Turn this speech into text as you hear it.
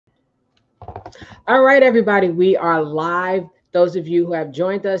All right, everybody, we are live. Those of you who have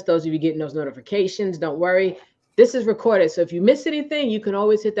joined us, those of you getting those notifications, don't worry. This is recorded. So if you miss anything, you can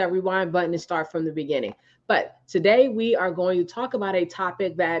always hit that rewind button and start from the beginning. But today we are going to talk about a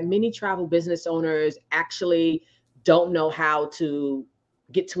topic that many travel business owners actually don't know how to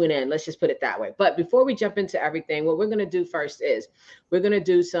get to an end. Let's just put it that way. But before we jump into everything, what we're going to do first is we're going to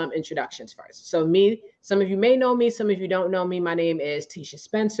do some introductions first. So me, some of you may know me, some of you don't know me. My name is Tisha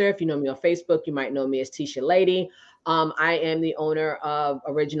Spencer. If you know me on Facebook, you might know me as Tisha Lady. I am the owner of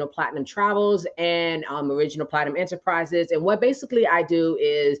Original Platinum Travels and Original Platinum Enterprises. And what basically I do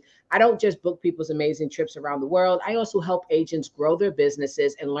is I don't just book people's amazing trips around the world. I also help agents grow their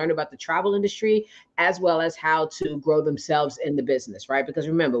businesses and learn about the travel industry, as well as how to grow themselves in the business, right? Because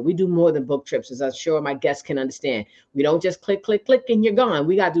remember, we do more than book trips, as I'm sure my guests can understand. We don't just click, click, click, and you're gone.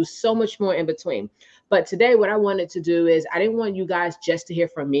 We got to do so much more in between. But today, what I wanted to do is I didn't want you guys just to hear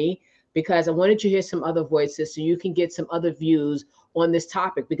from me, because I wanted you to hear some other voices so you can get some other views on this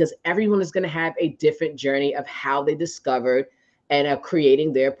topic, because everyone is going to have a different journey of how they discovered and are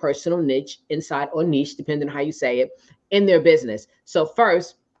creating their personal niche inside, or niche, depending on how you say it, in their business. So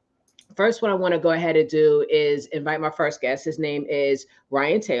First, what I want to go ahead and do is invite my first guest. His name is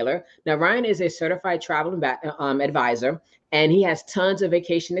Ryan Taylor. Now, Ryan is a certified travel advisor, and he has tons of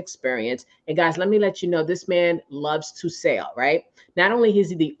vacation experience. And guys, let me let you know, this man loves to sail, right? Not only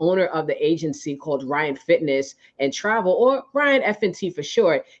is he the owner of the agency called Ryan Fitness and Travel, or Ryan F&T for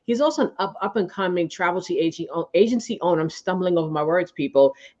short, he's also an up and coming travel agency owner. I'm stumbling over my words,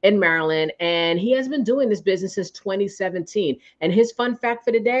 people, in Maryland. And he has been doing this business since 2017. And his fun fact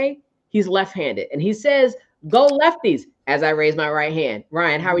for today, he's left-handed, and he says, "Go lefties," as I raise my right hand.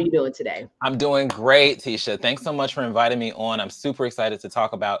 Ryan, how are you doing today? I'm doing great, Tisha. Thanks so much for inviting me on. I'm super excited to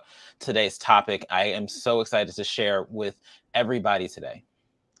talk about today's topic. I am so excited to share with everybody today.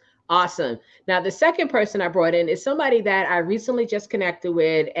 Awesome. Now, the second person I brought in is somebody that I recently just connected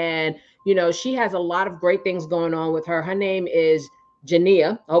with, and she has a lot of great things going on with her. Her name is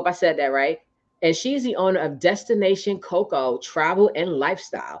Jania. I hope I said that right. And she's the owner of Destination Coco Travel and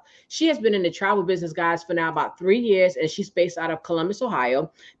Lifestyle. She has been in the travel business, guys, for now about 3 years, and she's based out of Columbus,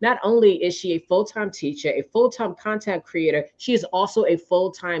 Ohio. Not only is she a full-time teacher, a full-time content creator, she is also a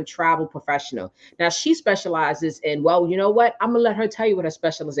full-time travel professional. Now, she specializes in, well, you know what? I'm going to let her tell you what her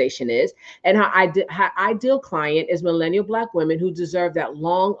specialization is. And her ideal client is millennial Black women who deserve that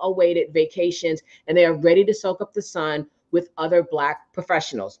long-awaited vacations, and they are ready to soak up the sun with other Black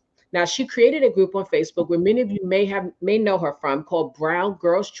professionals. Now, she created a group on Facebook where many of you may know her from, called Brown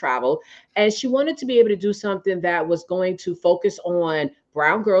Girls Travel. And she wanted to be able to do something that was going to focus on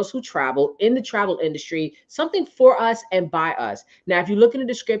brown girls who travel in the travel industry, something for us and by us. Now, if you look in the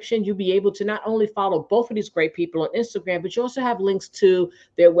description, you'll be able to not only follow both of these great people on Instagram, but you also have links to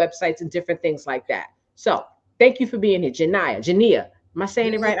their websites and different things like that. So thank you for being here, Jania. Am I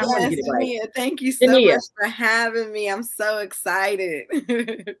saying it right? I want to Yes, get it right. Jania, thank you so much for having me. I'm so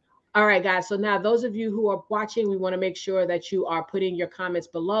excited. All right, guys. So now those of you who are watching, we want to make sure that you are putting your comments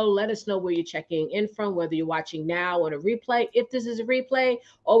below. Let us know where you're checking in from, whether you're watching now on a replay. If this is a replay,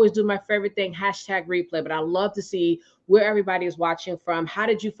 always do my favorite thing, #replay. But I love to see where everybody is watching from. How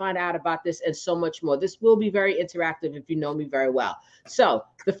did you find out about this, and so much more. This will be very interactive if you know me very well. So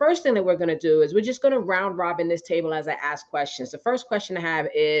the first thing that we're going to do is we're just going to round robin this table as I ask questions. The first question I have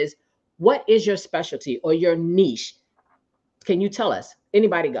is, what is your specialty or your niche? Can you tell us?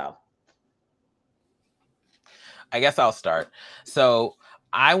 Anybody go? I guess I'll start. So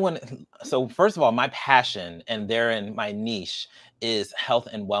first of all, my passion and therein my niche is health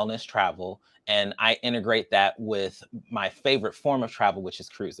and wellness travel. And I integrate that with my favorite form of travel, which is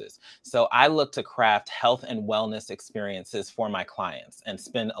cruises. So I look to craft health and wellness experiences for my clients and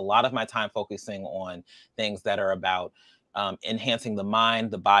spend a lot of my time focusing on things that are about enhancing the mind,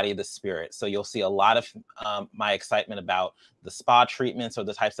 the body, the spirit. So you'll see a lot of my excitement about the spa treatments or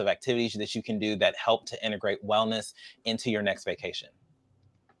the types of activities that you can do that help to integrate wellness into your next vacation.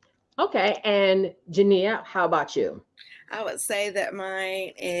 Okay. And Jania, how about you? I would say that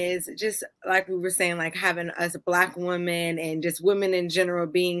mine is just like we were saying, like having us Black women and just women in general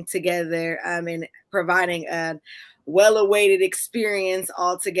being together and providing a well-awaited experience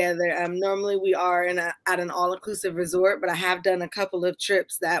all together. Normally we are at an all-inclusive resort, but I have done a couple of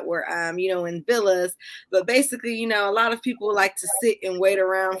trips that were, in villas. But basically, a lot of people like to sit and wait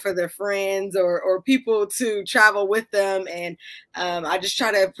around for their friends or people to travel with them. And I just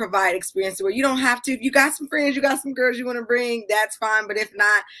try to provide experiences where you don't have to. If you got some friends, you got some girls you want to bring, that's fine. But if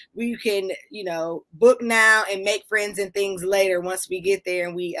not, we can, book now and make friends and things later once we get there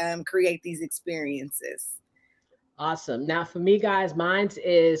and we create these experiences. Awesome. Now, for me, guys, mine's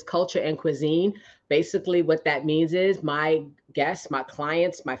is culture and cuisine. Basically, what that means is my guests, my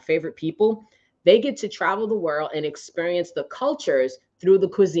clients, my favorite people, they get to travel the world and experience the cultures through the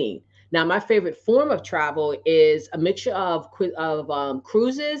cuisine. Now, my favorite form of travel is a mixture of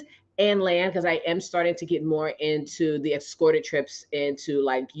cruises and land, because I am starting to get more into the escorted trips into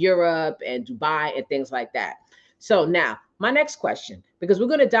like Europe and Dubai and things like that. So now, my next question, because we're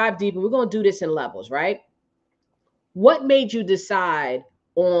going to dive deeper, we're going to do this in levels, right? What made you decide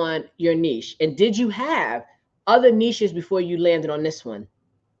on your niche? And did you have other niches before you landed on this one?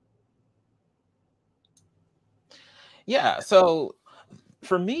 Yeah. So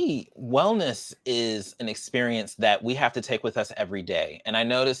for me, wellness is an experience that we have to take with us every day. And I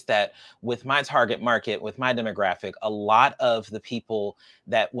noticed that with my target market, with my demographic, a lot of the people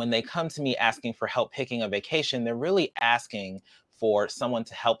that when they come to me asking for help picking a vacation, they're really asking for someone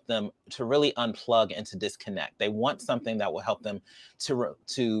to help them to really unplug and to disconnect. They want something that will help them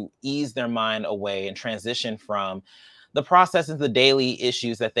to ease their mind away and transition from the processes, the daily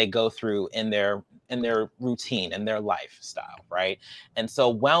issues that they go through in their routine and their lifestyle, right? And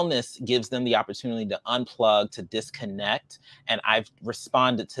so wellness gives them the opportunity to unplug, to disconnect. And I've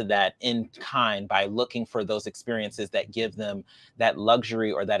responded to that in kind by looking for those experiences that give them that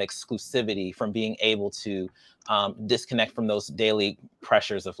luxury or that exclusivity from being able to disconnect from those daily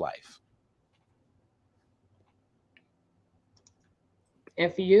pressures of life.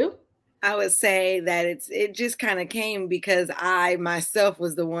 And for you? I would say that it just kind of came because I myself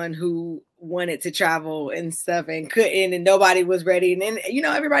was the one who wanted to travel and stuff and couldn't, and nobody was ready. And then, you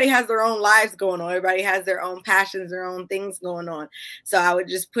know, everybody has their own lives going on. Everybody has their own passions, their own things going on. So I would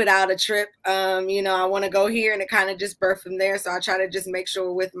just put out a trip. You know, I want to go here, and it kind of just birthed from there. So I try to just make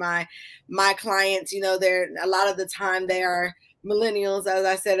sure with my clients, you know, they're a lot of the time they are millennials, as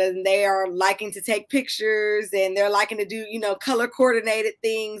I said, and they are liking to take pictures, and they're liking to do, you know, color coordinated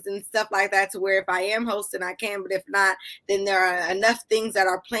things and stuff like that, to where if I am hosting, I can, but if not, then there are enough things that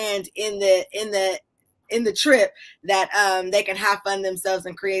are planned in the trip that they can have fun themselves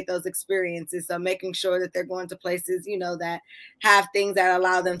and create those experiences. So making sure that they're going to places, you know, that have things that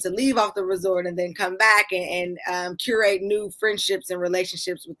allow them to leave off the resort and then come back and curate new friendships and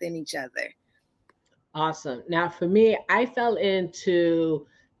relationships within each other. Awesome. Now, for me, I fell into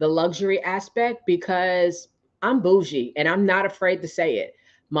the luxury aspect because I'm bougie and I'm not afraid to say it.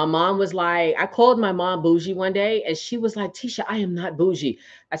 My mom was like, I called my mom bougie one day and she was like, Tisha, I am not bougie.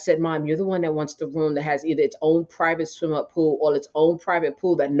 I said, Mom, you're the one that wants the room that has either its own private swim up pool or its own private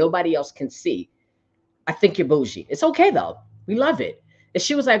pool that nobody else can see. I think you're bougie. It's okay though. We love it. And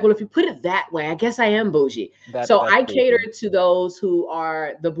she was like, well, if you put it that way, I guess I am bougie. So That's I cater creepy. to those who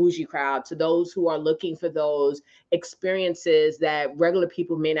are the bougie crowd, to those who are looking for those experiences that regular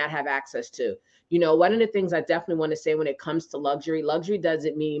people may not have access to. You know, one of the things I definitely want to say when it comes to luxury, luxury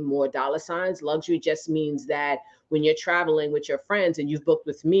doesn't mean more dollar signs. Luxury just means that when you're traveling with your friends and you've booked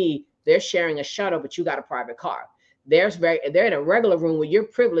with me, they're sharing a shuttle, but you got a private car. They're in a regular room where you're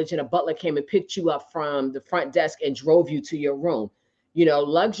privileged and a butler came and picked you up from the front desk and drove you to your room. You know,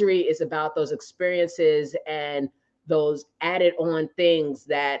 luxury is about those experiences and those added on things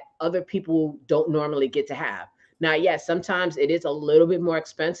that other people don't normally get to have. Now, yes, sometimes it is a little bit more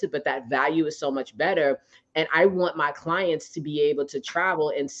expensive, but that value is so much better. And I want my clients to be able to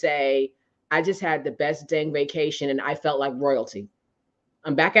travel and say, I just had the best dang vacation and I felt like royalty.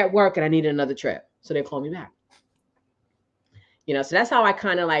 I'm back at work and I need another trip. So they call me back. You know, so that's how I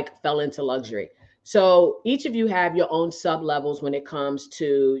kind of like fell into luxury. So each of you have your own sub levels when it comes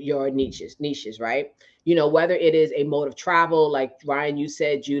to your niches, right? You know, whether it is a mode of travel, like Ryan, you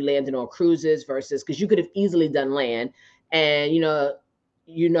said you landed on cruises versus, because you could have easily done land. And Jania,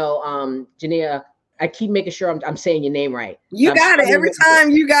 I keep making sure I'm saying your name right. You I'm got it struggling every with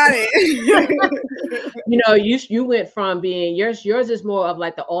time. You got it. you went from being yours is more of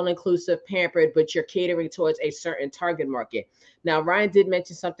like the all-inclusive pampered, but you're catering towards a certain target market. Now, Ryan did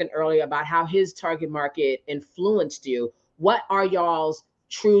mention something earlier about how his target market influenced you. What are y'all's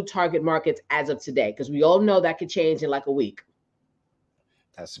true target markets as of today? Because we all know that could change in like a week.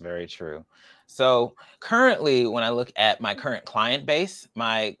 That's very true. So currently, when I look at my current client base,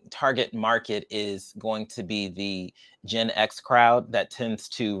 my target market is going to be the Gen X crowd that tends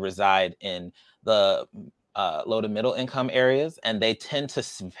to reside in the low to middle income areas. And they tend to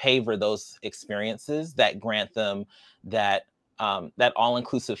favor those experiences that grant them that that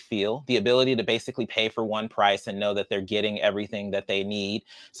all-inclusive feel, the ability to basically pay for one price and know that they're getting everything that they need.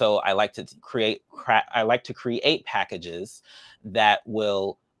 So I like to create packages that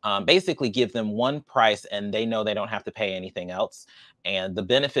will basically give them one price and they know they don't have to pay anything else. And the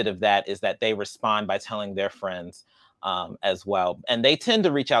benefit of that is that they respond by telling their friends, as well. And they tend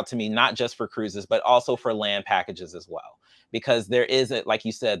to reach out to me, not just for cruises, but also for land packages as well. Because there is, like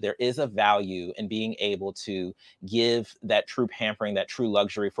you said, there is a value in being able to give that true pampering, that true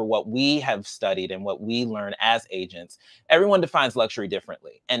luxury for what we have studied and what we learn as agents. Everyone defines luxury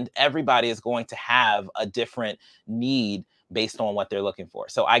differently, and everybody is going to have a different need based on what they're looking for.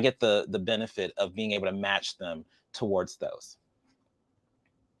 So I get the benefit of being able to match them towards those.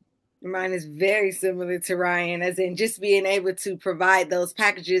 Mine is very similar to Ryan, as in just being able to provide those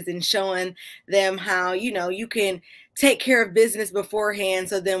packages and showing them how, you can take care of business beforehand.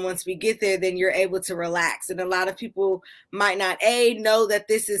 So then once we get there, then you're able to relax. And a lot of people might not, A, know that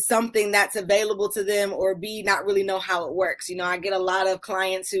this is something that's available to them, or B, not really know how it works. I get a lot of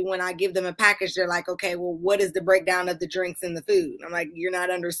clients who, when I give them a package, they're like, okay, well, what is the breakdown of the drinks and the food? I'm like, you're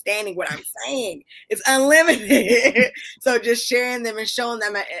not understanding what I'm saying. It's unlimited. So just sharing them and showing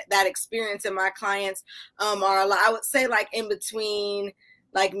them that experience. And my clients are, I would say, like in between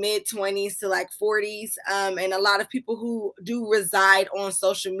like mid-20s to like 40s, and a lot of people who do reside on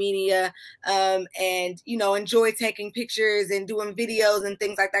social media, and enjoy taking pictures and doing videos and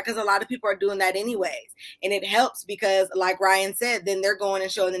things like that, because a lot of people are doing that anyways. And it helps because, like Ryan said, then they're going and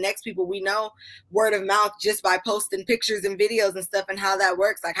showing the next people. We know word of mouth just by posting pictures and videos and stuff, and how that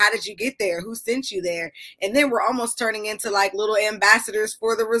works. Like, how did you get there? Who sent you there? And then we're almost turning into like little ambassadors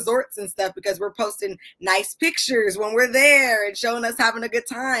for the resorts and stuff, because we're posting nice pictures when we're there and showing us having a good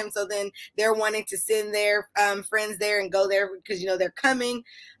time. So then they're wanting to send their friends there and go there because they're coming.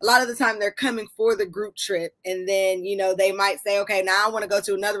 A lot of the time they're coming for the group trip, and then they might say, okay, now I want to go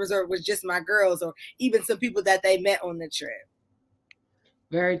to another resort with just my girls, or even some people that they met on the trip.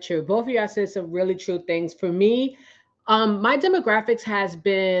 Very true. Both of y'all said some really true things. For me, my demographics has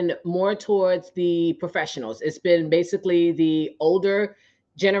been more towards the professionals. It's been basically the older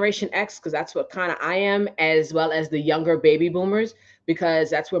Generation X, because that's what kind of I am, as well as the younger baby boomers, because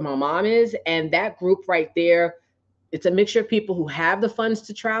that's where my mom is. And that group right there, it's a mixture of people who have the funds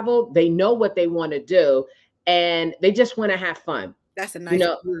to travel. They know what they want to do, and they just want to have fun. That's a nice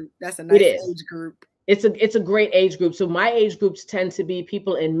group. That's a nice age group. It's a great age group. So my age groups tend to be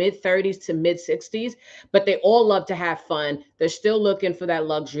people in mid-30s to mid-60s, but they all love to have fun. They're still looking for that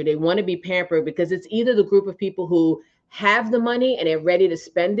luxury. They want to be pampered, because it's either the group of people who have the money and they're ready to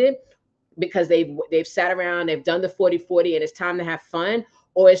spend it because they've sat around, they've done the 40-40, and it's time to have fun,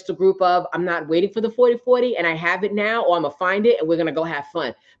 or it's the group of, I'm not waiting for the 40-40 and I have it now, or I'm gonna find it and we're gonna go have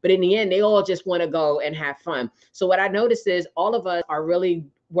fun. But in the end, they all just want to go and have fun. So what I noticed is all of us are really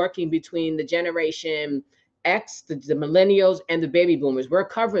working between the Generation X, the millennials, and the baby boomers. We're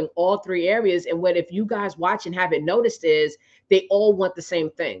covering all three areas. And what if you guys watch and haven't noticed is they all want the same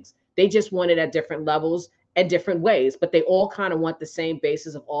things. They just want it at different levels and different ways, but they all kind of want the same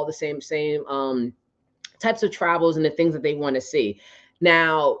basis of all the same types of travels and the things that they want to see.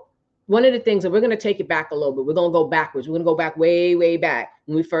 Now, one of the things that we're going to take it back a little bit, we're going to go backwards. We're going to go back way, way back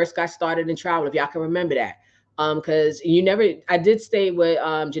when we first got started in travel, if y'all can remember that. Because I did stay with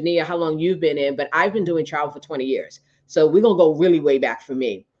Jania, how long you've been in, but I've been doing travel for 20 years. So we're going to go really way back for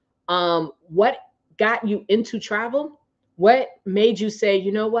me. What got you into travel? What made you say,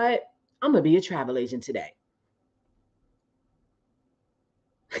 you know what? I'm going to be a travel agent today.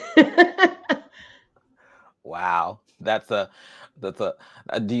 Wow.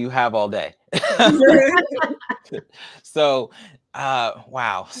 Do you have all day? So,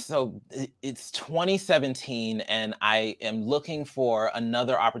 wow. So it's 2017 and I am looking for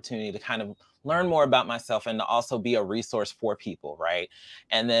another opportunity to kind of learn more about myself and to also be a resource for people, right?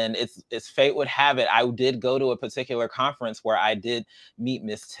 And then it's fate would have it, I did go to a particular conference where I did meet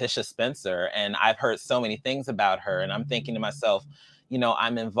Miss Tisha Spencer, and I've heard so many things about her, and I'm thinking to myself,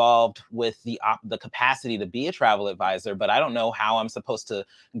 I'm involved with the capacity to be a travel advisor, but I don't know how I'm supposed to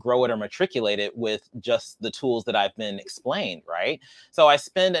grow it or matriculate it with just the tools that I've been explained, right? So I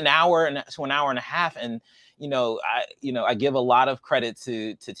spend an hour to an hour and a half, and I give a lot of credit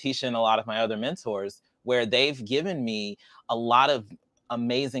to Tisha and a lot of my other mentors, where they've given me a lot of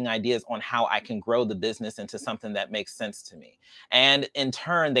amazing ideas on how I can grow the business into something that makes sense to me. And in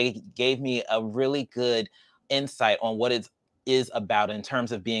turn, they gave me a really good insight on what it's about in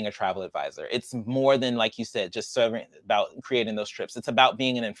terms of being a travel advisor. It's more than, like you said, just serving about creating those trips. It's about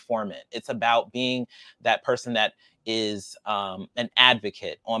being an informant. It's about being that person that is an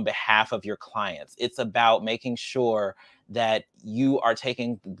advocate on behalf of your clients. It's about making sure that you are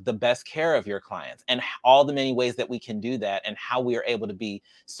taking the best care of your clients, and all the many ways that we can do that, and how we are able to be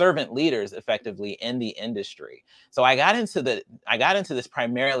servant leaders effectively in the industry. So I got into this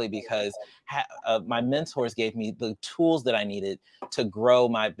primarily because my mentors gave me the tools that I needed to grow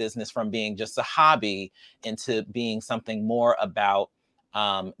my business from being just a hobby into being something more about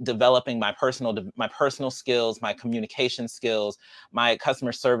developing my personal skills, my communication skills, my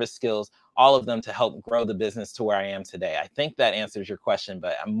customer service skills, all of them to help grow the business to where I am today. I think that answers your question,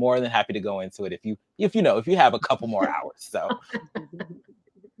 but I'm more than happy to go into it if you have a couple more hours.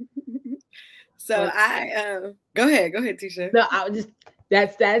 So I go ahead, Tisha. No, I was just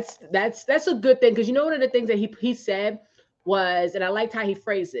that's a good thing, because you know one of the things that he said was, and I liked how he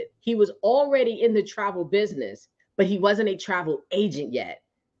phrased it. He was already in the travel business, but he wasn't a travel agent yet.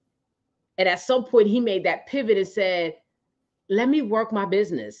 And at some point, he made that pivot and said, "Let me work my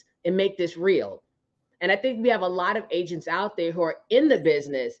business and make this real." And I think we have a lot of agents out there who are in the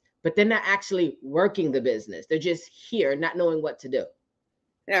business, but they're not actually working the business. They're just here, not knowing what to do.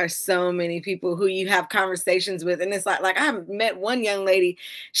 There are so many people who you have conversations with, and it's like I met one young lady.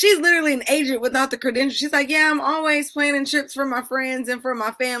 She's literally an agent without the credentials. She's like, yeah, I'm always planning trips for my friends and for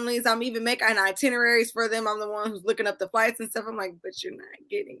my families. I'm even making itineraries for them. I'm the one who's looking up the flights and stuff. I'm like, but you're not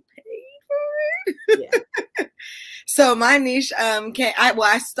getting paid for it. Yeah. So my niche,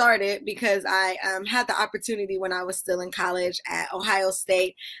 I started because I had the opportunity when I was still in college at Ohio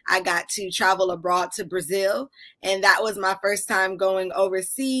State. I got to travel abroad to Brazil, and that was my first time going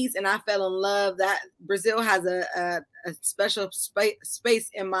overseas, and I fell in love. That Brazil has a special space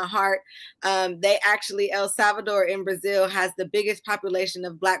in my heart. They actually, El Salvador in Brazil has the biggest population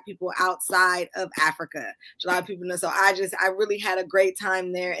of Black people outside of Africa, which a lot of people know. So I really had a great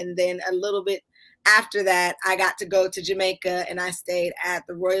time there. And then a little bit after that, I got to go to Jamaica, and I stayed at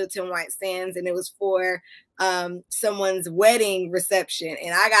the Royalton White Sands, and it was for someone's wedding reception.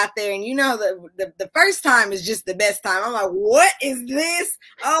 And I got there, and the first time is just the best time. I'm like, what is this?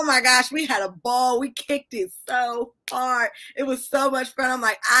 Oh my gosh, we had a ball. We kicked it so hard. It was so much fun. I'm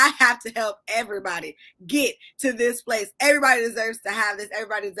like, I have to help everybody get to this place. Everybody deserves to have this.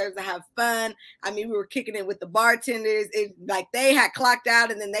 Everybody deserves to have fun. I mean, we were kicking it with the bartenders. Like they had clocked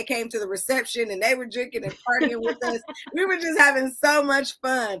out, and then they came to the reception, and they were drinking and partying with us. We were just having so much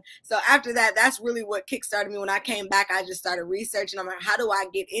fun. So after that, that's really what kickstarted me. When I came back, I just started researching. I'm like, how do I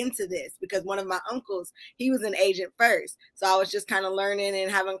get into this? Because one of my uncles, he was an agent first. So I was just kind of learning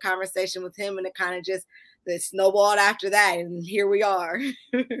and having conversation with him, and it kind of just snowballed after that. And here we are.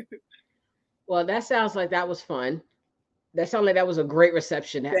 Well, that sounds like that was fun. That sounds like that was a great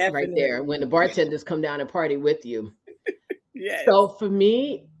reception. Definitely. Right there, when the bartenders come down and party with you. Yes. So for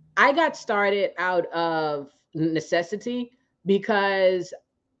me, I got started out of necessity because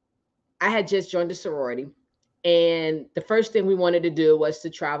I had just joined a sorority. And the first thing we wanted to do was to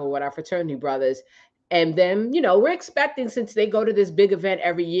travel with our fraternity brothers. And then, we're expecting, since they go to this big event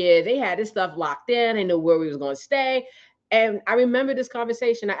every year, they had this stuff locked in. They knew where we was going to stay. And I remember this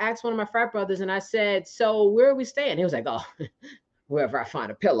conversation. I asked one of my frat brothers, and I said, so where are we staying? He was like, oh, wherever I find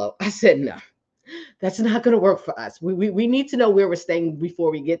a pillow. I said, no, that's not going to work for us. We need to know where we're staying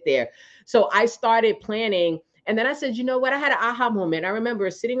before we get there. So I started planning. And then I said, you know what? I had an aha moment. I remember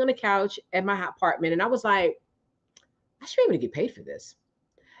sitting on the couch at my apartment, and I was like, I should be able to get paid for this.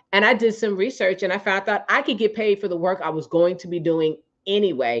 And I did some research, and I found out I could get paid for the work I was going to be doing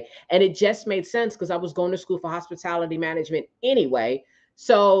anyway. And it just made sense because I was going to school for hospitality management anyway.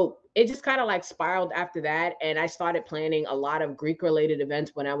 So it just kind of like spiraled after that. And I started planning a lot of Greek related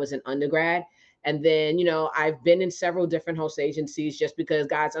events when I was in undergrad. And then, I've been in several different host agencies, just because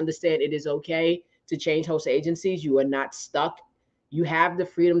guys understand it is okay to change host agencies. You are not stuck. You have the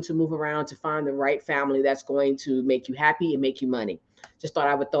freedom to move around to find the right family that's going to make you happy and make you money. Just thought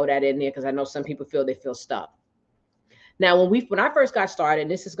I would throw that in there because I know some people feel stuck. Now, when I first got started,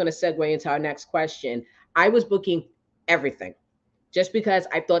 and this is going to segue into our next question, I was booking everything just because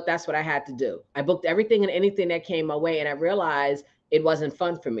I thought that's what I had to do. I booked everything and anything that came my way, and I realized it wasn't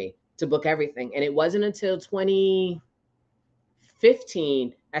fun for me to book everything. And it wasn't until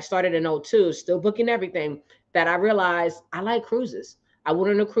 2015, I started in 2002, still booking everything, that I realized I like cruises. I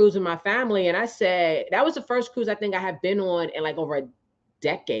went on a cruise with my family, and I said, that was the first cruise I think I have been on in like over a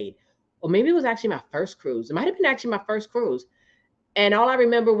decade. Or maybe it was actually my first cruise. It might have been actually my first cruise. And all I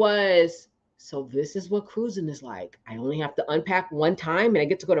remember was, so this is what cruising is like. I only have to unpack one time, and I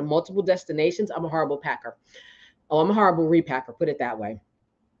get to go to multiple destinations. I'm a horrible packer. Oh, I'm a horrible repacker, put it that way.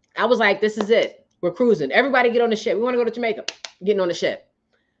 I was like, this is it. We're cruising. Everybody get on the ship. We want to go to Jamaica. Getting on the ship.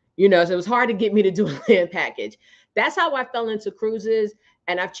 So it was hard to get me to do a land package. That's how I fell into cruises.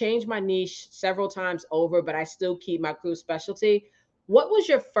 And I've changed my niche several times over, but I still keep my cruise specialty. What was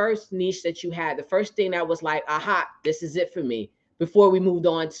your first niche that you had? The first thing that was like, aha, this is it for me, before we moved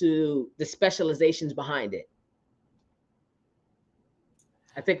on to the specializations behind it?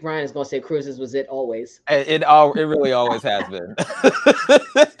 I think Ryan is going to say cruises was it always. It really always has been.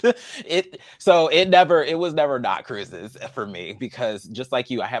 It was never not cruises for me, because just like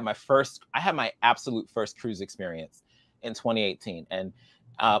you, I had my absolute first cruise experience in 2018. And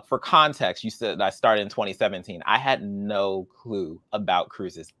for context, you said I started in 2017. I had no clue about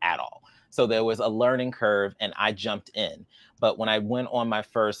cruises at all. So there was a learning curve and I jumped in. But when I went on my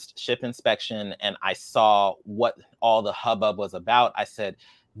first ship inspection and I saw what all the hubbub was about, I said,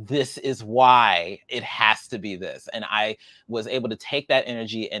 this is why it has to be this. And I was able to take that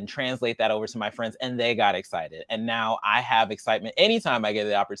energy and translate that over to my friends, and they got excited. And now I have excitement anytime I get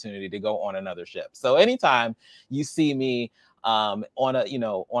the opportunity to go on another ship. So anytime you see me on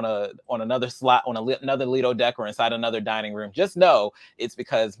another slot, on another Lido deck, or inside another dining room, just know it's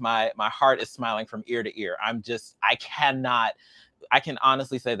because my heart is smiling from ear to ear. I can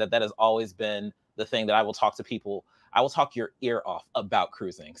honestly say that has always been the thing that I will talk to people. I will talk your ear off about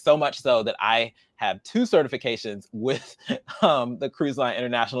cruising, so much so that I have 2 certifications with the Cruise Line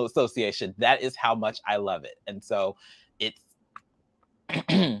International Association. That is how much I love it. And so it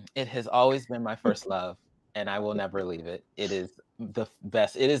has always been my first love, and I will never leave it. It is the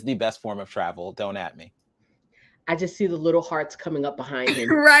best. It is the best form of travel. Don't at me. I just see the little hearts coming up behind him.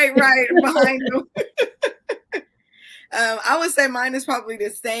 right behind him. I would say mine is probably the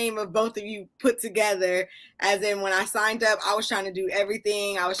same of both of you put together. As in, when I signed up, I was trying to do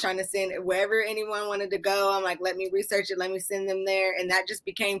everything. I was trying to send wherever anyone wanted to go. I'm like, let me research it. Let me send them there. And that just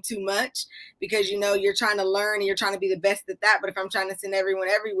became too much, because, you're trying to learn and you're trying to be the best at that. But if I'm trying to send everyone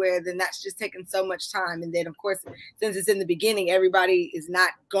everywhere, then that's just taking so much time. And then, of course, since it's in the beginning, everybody is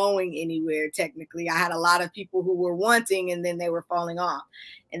not going anywhere. Technically, I had a lot of people who were wanting, and then they were falling off.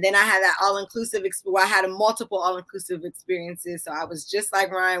 And then I had that all-inclusive, I had multiple all-inclusive experiences. So I was just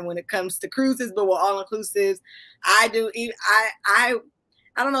like Ryan when it comes to cruises, but with all-inclusives, I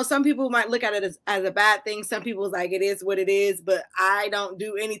don't know, some people might look at it as a bad thing. Some people's like, it is what it is, but I don't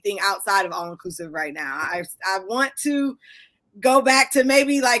do anything outside of all-inclusive right now. I want to go back to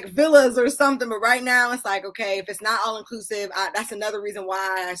maybe like villas or something, but right now it's like, okay, if it's not all-inclusive, that's another reason why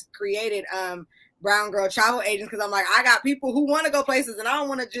I created Brown Girl Travel Agents, because I'm like, I got people who want to go places and I don't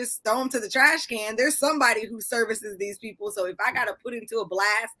want to just throw them to the trash can. There's somebody who services these people. So if I got to put into a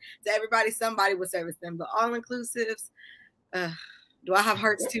blast to everybody, somebody will service them. But all-inclusives, do I have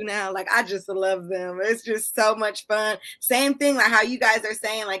hearts too now? Like, I just love them. It's just so much fun. Same thing, like how you guys are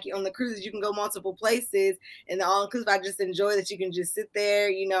saying, like on the cruises, you can go multiple places. And the all-inclusive, I just enjoy that you can just sit there.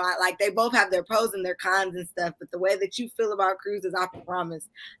 Like they both have their pros and their cons and stuff. But the way that you feel about cruises, I promise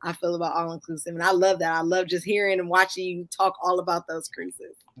I feel about all-inclusive. And I love that. I love just hearing and watching you talk all about those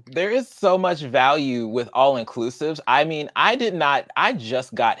cruises. There is so much value with all-inclusives. I mean, I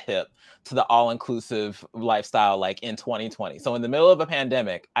just got hip to the all-inclusive lifestyle like in 2020. So in the middle of a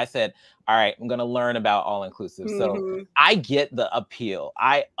pandemic, I said, all right, I'm going to learn about all-inclusive. So I get the appeal.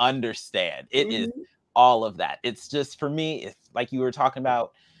 I understand. It is all of that. It's just, for me, it's like you were talking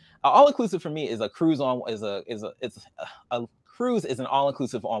about, all-inclusive for me is a cruise a cruise is an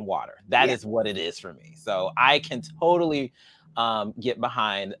all-inclusive on water. That is what it is for me. So I can totally get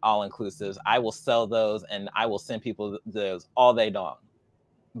behind all-inclusives. I will sell those and I will send people those all day long.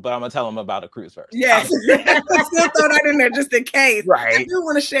 But I'm gonna tell them about a cruise first. Yes, I still throw that in there just in case. Right. I do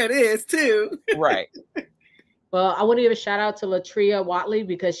want to share this too. Right. Well, I want to give a shout out to Latria Watley,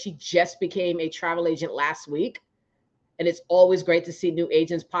 because she just became a travel agent last week. And it's always great to see new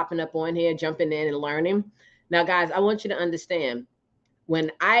agents popping up on here, jumping in and learning. Now, guys, I want you to understand,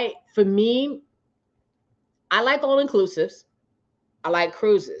 for me, I like all-inclusives. I like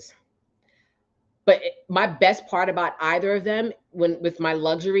cruises. But my best part about either of them, with my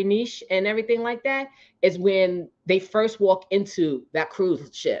luxury niche and everything like that, is when they first walk into that cruise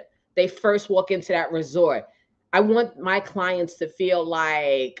ship. They first walk into that resort. I want my clients to feel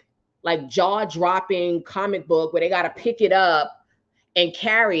like jaw-dropping comic book where they got to pick it up and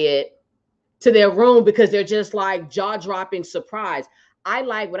carry it to their room because they're just like jaw-dropping surprise.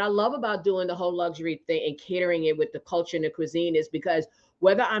 What I love about doing the whole luxury thing and catering it with the culture and the cuisine is because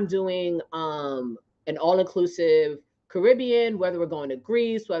whether I'm doing an all-inclusive Caribbean, whether we're going to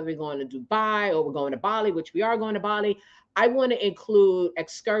Greece, whether we're going to Dubai, or we're going to Bali, which we are going to Bali, I want to include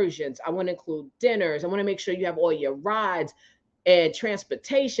excursions. I want to include dinners. I want to make sure you have all your rides. and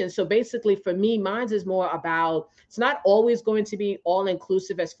transportation. So basically for me, mine's is more about, it's not always going to be all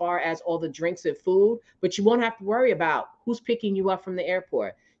inclusive as far as all the drinks and food, but you won't have to worry about who's picking you up from the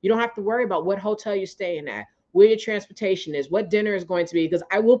airport. You don't have to worry about what hotel you're staying at, where your transportation is, what dinner is going to be, because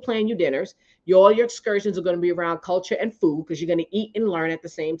I will plan you dinners. All your excursions are going to be around culture and food because you're going to eat and learn at the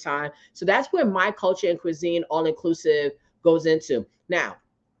same time. So that's where my culture and cuisine all inclusive goes into. Now,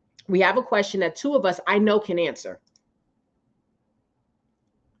 we have a question that two of us I know can answer.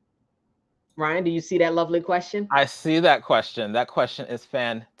 Ryan, do you see that lovely question? I see that question. That question is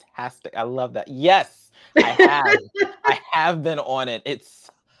fantastic. I love that. Yes, I have. I have been on it.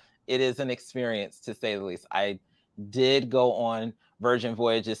 It is an experience, to say the least. I did go on Virgin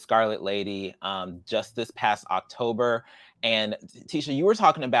Voyages Scarlet Lady just this past October. And Tisha, you were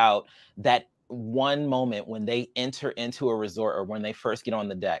talking about that one moment when they enter into a resort or when they first get on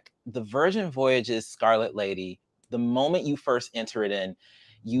the deck. The Virgin Voyages Scarlet Lady, the moment you first enter it in,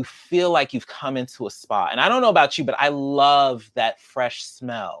 you feel like you've come into a spa. And I don't know about you, but I love that fresh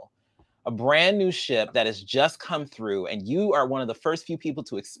smell. A brand new ship that has just come through, and you are one of the first few people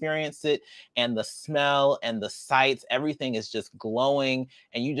to experience it, and the smell and the sights, everything is just glowing,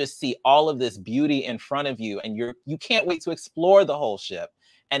 and you just see all of this beauty in front of you, and you can't wait to explore the whole ship.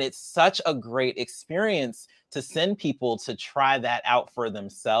 And it's such a great experience to send people to try that out for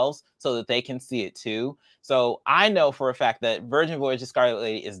themselves so that they can see it too. So I know for a fact that Virgin Voyages Scarlet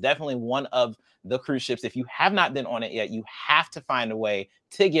Lady is definitely one of the cruise ships. If you have not been on it yet, you have to find a way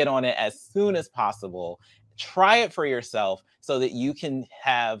to get on it as soon as possible. Try it for yourself so that you can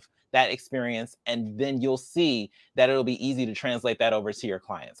have that experience, and then you'll see that it'll be easy to translate that over to your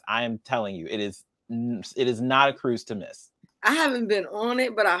clients. I am telling you, it is not a cruise to miss. I haven't been on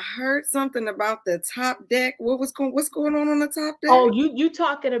it, but I heard something about the top deck. What's going on the top deck? Oh, you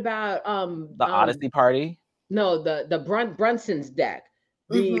talking about the Odyssey party? No, the Brunson's deck.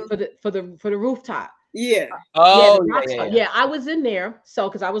 For the rooftop. Yeah. Oh, yeah. I was in there, so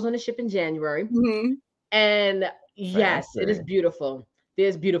because I was on the ship in January, and yes, it is beautiful.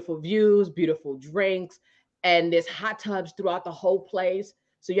 There's beautiful views, beautiful drinks, and there's hot tubs throughout the whole place.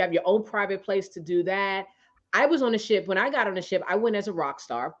 So you have your own private place to do that. I was on the ship. When I got on the ship, I went as a rock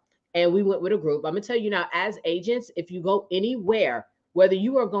star, and we went with a group. I'm gonna tell you now, as agents, if you go anywhere, whether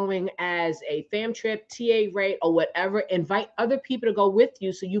you are going as a fam trip, TA rate, or whatever, invite other people to go with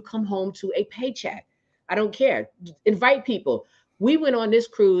you so you come home to a paycheck. I don't care. Invite people. We went on this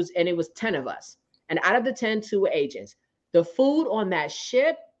cruise and it was 10 of us. And out of the 10, 2 were agents. The food on that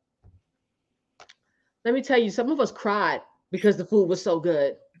ship, let me tell you, some of us cried because the food was so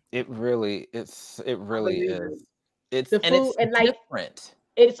good. It really is. It's the food and like different.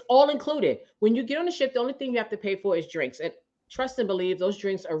 It's all included. When you get on the ship, the only thing you have to pay for is drinks. And trust and believe, those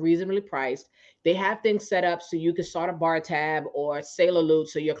drinks are reasonably priced. They have things set up so you can start a bar tab or sailor loot,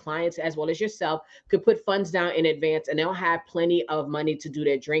 so your clients as well as yourself could put funds down in advance, and they'll have plenty of money to do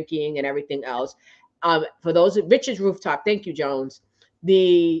their drinking and everything else. For those at Richard's Rooftop, thank you, Jones.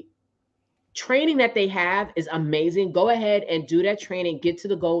 The training that they have is amazing. Go ahead and do that training. Get to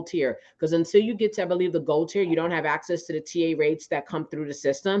the gold tier, because until you get to, I believe, the gold tier, you don't have access to the TA rates that come through the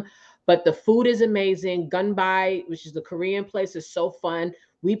system. But the food is amazing. Gunbai, which is the Korean place, is so fun.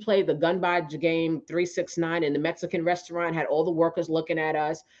 We played the Gunbai game 369 in the Mexican restaurant, had all the workers looking at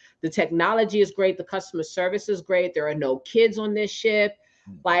us. The technology is great. The customer service is great. There are no kids on this ship.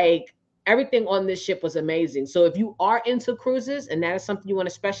 Like, everything on this ship was amazing. So if you are into cruises and that is something you want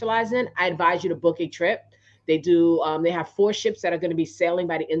to specialize in, I advise you to book a trip. They do. They have 4 ships that are going to be sailing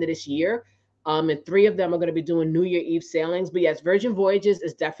by the end of this year. And 3 of them are going to be doing New Year Eve sailings. But yes, Virgin Voyages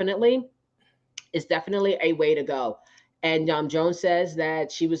is definitely a way to go. And Joan says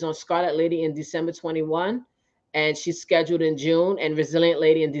that she was on Scarlet Lady in December 21, and she's scheduled in June, and Resilient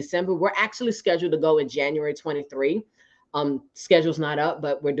Lady in December. We're actually scheduled to go in January 23. Schedule's not up,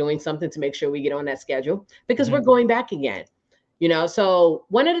 but we're doing something to make sure we get on that schedule, because we're going back again. So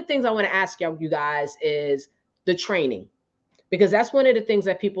one of the things I want to ask you guys is the training. Because that's one of the things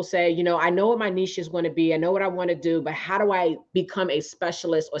that people say, I know what my niche is going to be. I know what I want to do, but how do I become a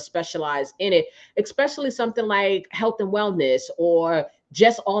specialist or specialize in it? Especially something like health and wellness or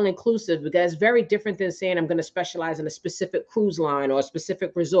just all inclusive, because it's very different than saying I'm going to specialize in a specific cruise line or a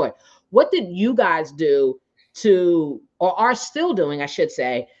specific resort. What did you guys do or are still doing, I should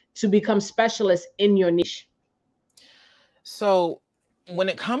say, to become specialists in your niche? So when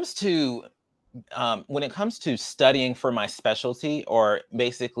it comes to studying for my specialty, or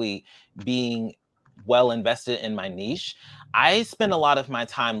basically being well invested in my niche, I spend a lot of my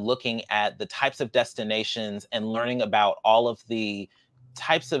time looking at the types of destinations and learning about all of the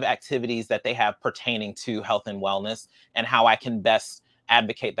types of activities that they have pertaining to health and wellness and how I can best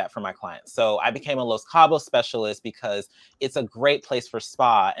advocate that for my clients. So I became a Los Cabos specialist because it's a great place for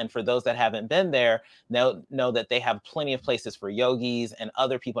spa. And for those that haven't been there, know that they have plenty of places for yogis and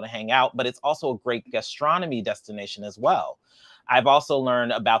other people to hang out, but it's also a great gastronomy destination as well. I've also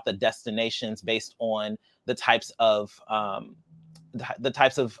learned about the destinations based on the types of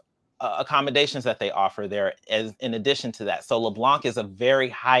accommodations that they offer there as in addition to that. So LeBlanc is a very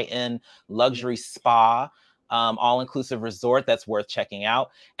high-end luxury spa, all-inclusive resort that's worth checking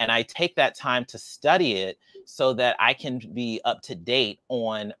out. And I take that time to study it so that I can be up to date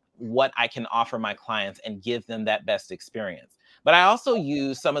on what I can offer my clients and give them that best experience. But I also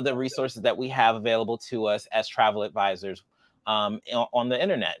use some of the resources that we have available to us as travel advisors on the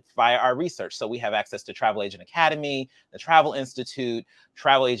internet via our research. So we have access to Travel Agent Academy, the Travel Institute,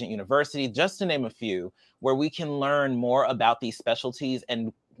 Travel Agent University, just to name a few, where we can learn more about these specialties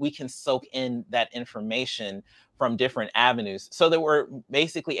and we can soak in that information from different avenues so that we're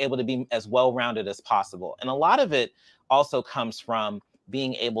basically able to be as well-rounded as possible. And a lot of it also comes from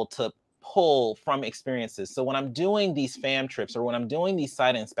being able to pull from experiences. So when I'm doing these fam trips or when I'm doing these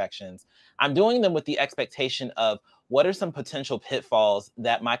site inspections, I'm doing them with the expectation of what are some potential pitfalls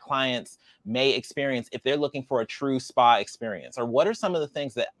that my clients may experience if they're looking for a true spa experience? Or what are some of the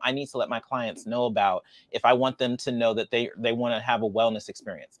things that I need to let my clients know about if I want them to know that they want to have a wellness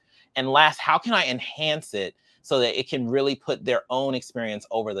experience? And last, how can I enhance it so that it can really put their own experience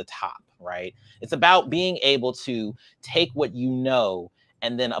over the top, right? It's about being able to take what you know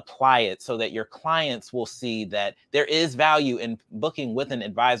and then apply it so that your clients will see that there is value in booking with an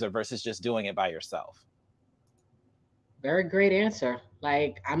advisor versus just doing it by yourself. Very great answer.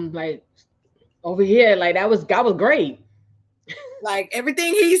 Like I'm like over here, like that was great. Like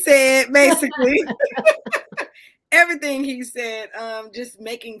everything he said, basically. Everything he said, just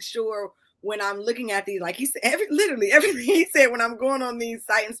making sure when I'm looking at these, like he said, literally everything he said when I'm going on these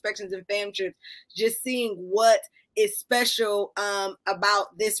site inspections and fam trips, just seeing what is special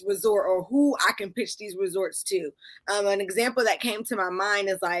about this resort or who I can pitch these resorts to. An example that came to my mind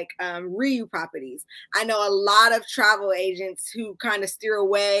is like Ryu properties. I know a lot of travel agents who kind of steer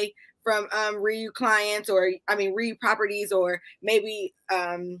away from Ryu clients or Ryu properties, or maybe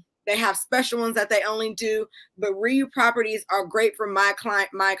they have special ones that they only do, but Ryu properties are great for my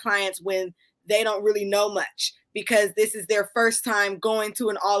clients when they don't really know much because this is their first time going to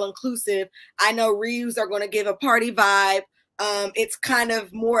an all-inclusive. I know Ryus are going to give a party vibe. It's kind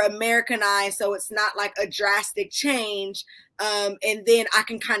of more Americanized, so it's not like a drastic change. And then I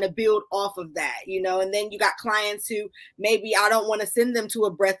can kind of build off of that, you know, and then you got clients who maybe I don't want to send them to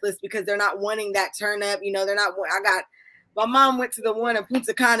a breathless because they're not wanting that turn up, you know, my mom went to the one in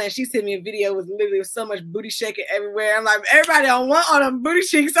Punta Cana and she sent me a video with literally so much booty shaking everywhere. I'm like, everybody don't want all them booty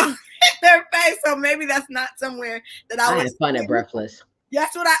shakes on their face. So maybe that's not somewhere that I had fun at Breathless.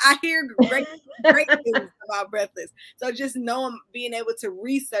 That's what I hear great things about Breathless. So just being able to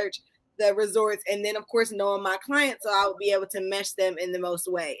research the resorts and then of course knowing my clients so I will be able to mesh them in the most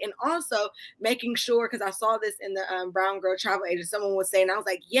way. And also making sure, because I saw this in the Brown Girl Travel Agent, someone was saying, I was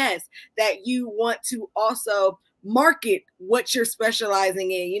like, yes, that you want to also market what you're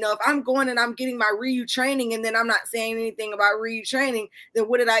specializing in. You know, if I'm going and I'm getting my Ryu training and then I'm not saying anything about Ryu training, then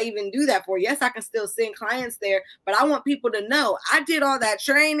what did I even do that for? Yes, I can still send clients there, but I want people to know I did all that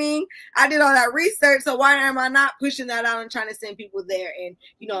training, I did all that research, so why am I not pushing that out and trying to send people there? And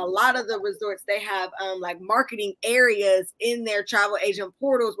you know, a lot of the resorts, they have like marketing areas in their travel agent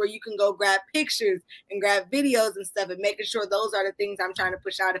portals where you can go grab pictures and grab videos and stuff, and making sure those are the things I'm trying to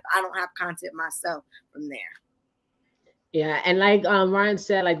push out if I don't have content myself from there. Yeah, and like Ryan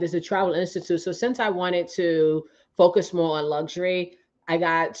said, like there's a travel institute. So since I wanted to focus more on luxury, I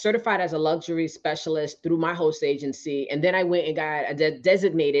got certified as a luxury specialist through my host agency, and then I went and got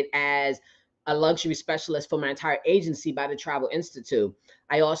designated as a luxury specialist for my entire agency by the Travel Institute.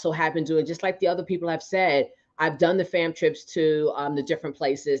 I also happen to, and just like the other people have said, I've done the fam trips to the different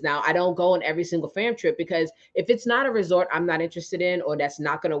places. Now, I don't go on every single fam trip because if it's not a resort I'm not interested in or that's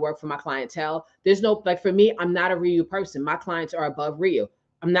not going to work for my clientele, there's no, like for me, I'm not a Ryu person. My clients are above Ryu.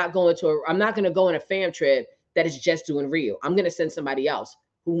 I'm not going to go on a fam trip that is just doing Ryu. I'm going to send somebody else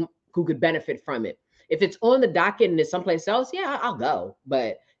who could benefit from it. If it's on the docket and it's someplace else, yeah, I'll go,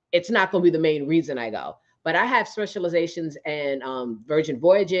 but it's not going to be the main reason I go. But I have specializations in Virgin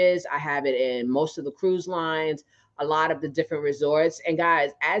Voyages. I have it in most of the cruise lines, a lot of the different resorts. And guys,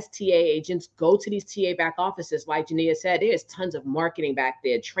 as TA agents, go to these TA back offices. Like Jania said, there's tons of marketing back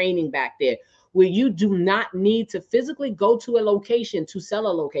there, training back there. where you do not need to physically go to a location to sell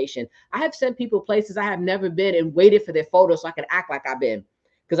a location. I have sent people places I have never been and waited for their photos so I can act like I've been,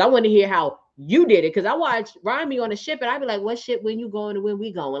 because I want to hear how you did it. Because I watched Ryan be on a ship and I'd be like, what ship, when you going and when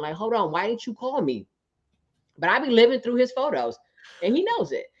we going? Like, hold on, why didn't you call me? But I be living through his photos and he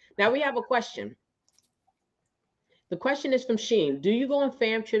knows it. Now we have a question. The question is from Sheen. Do you go on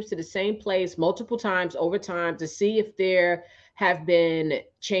fam trips to the same place multiple times over time to see if there have been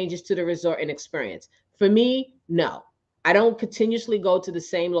changes to the resort and experience? For me, no. I don't continuously go to the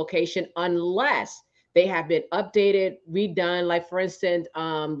same location unless they have been updated, redone. Like for instance,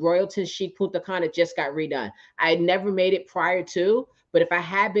 Royalton Chic Punta Cana just got redone. I had never made it prior to, but if I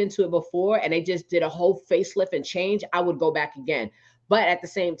had been to it before and they just did a whole facelift and change, I would go back again. But at the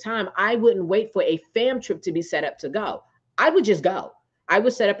same time, I wouldn't wait for a fam trip to be set up to go. I would just go. I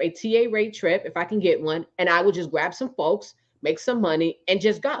would set up a TA rate trip if I can get one, and I would just grab some folks, make some money, and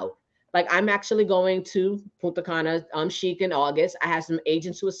just go. Like I'm actually going to Punta Cana Chic in August. I have some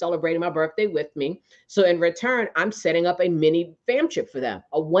agents who are celebrating my birthday with me. So in return, I'm setting up a mini fam trip for them,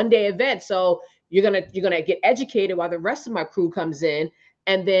 a one-day event. So you're gonna get educated while the rest of my crew comes in.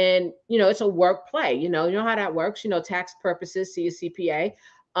 And then, it's a work play, you know how that works, tax purposes, see a CPA.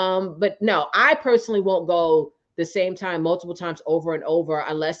 But no, I personally won't go the same time multiple times over and over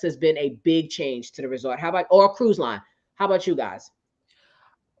unless there's been a big change to the resort. How about, or a cruise line? How about you guys?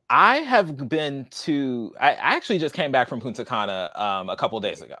 I have been to, I actually just came back from Punta Cana a couple of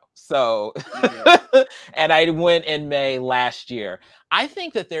days ago. So, and I went in May last year. I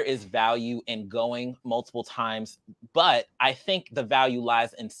think that there is value in going multiple times, but I think the value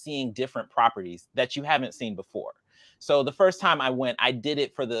lies in seeing different properties that you haven't seen before. So the first time I went, I did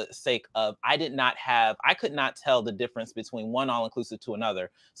it for the sake of, I could not tell the difference between one all-inclusive to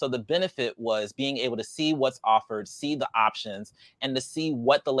another. So the benefit was being able to see what's offered, see the options, and to see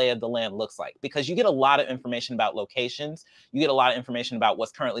what the lay of the land looks like. Because you get a lot of information about locations, you get a lot of information about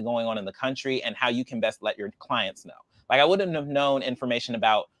what's currently going on in the country and how you can best let your clients know. Like I wouldn't have known information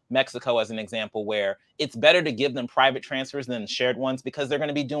about Mexico as an example, where it's better to give them private transfers than shared ones because they're going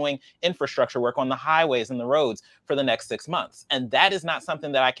to be doing infrastructure work on the highways and the roads for the next 6 months. And that is not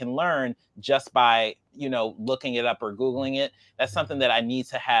something that I can learn just by, looking it up or Googling it. That's something that I need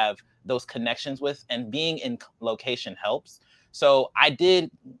to have those connections with, and being in location helps. So I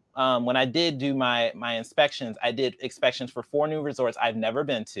did, when I did do my inspections, I did inspections for 4 new resorts I've never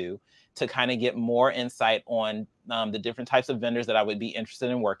been to kind of get more insight on the different types of vendors that I would be interested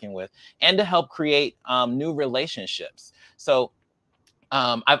in working with, and to help create new relationships. So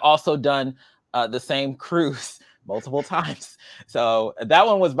I've also done the same cruise multiple times. So that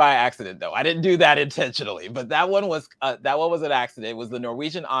one was by accident, though. I didn't do that intentionally, but that one was an accident. It was the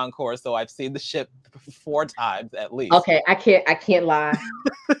Norwegian Encore. So I've seen the ship 4 times at least. Okay, I can't lie.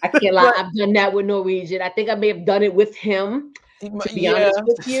 I can't lie. I've done that with Norwegian. I think I may have done it with him, to be honest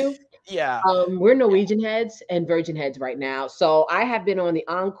with you. Yeah. We're Norwegian heads and Virgin heads right now. So I have been on the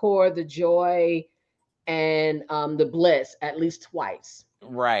Encore, the Joy, and the Bliss at least twice.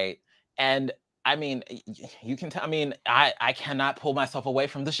 Right. And I mean, you can tell, I cannot pull myself away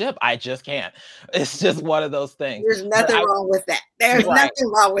from the ship. I just can't. It's just one of those things. There's nothing wrong with that. There's nothing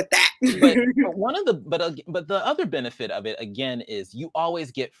wrong with that. But the other benefit of it, again, is you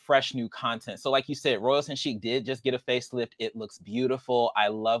always get fresh new content. So like you said, Royalton Chic did just get a facelift. It looks beautiful. I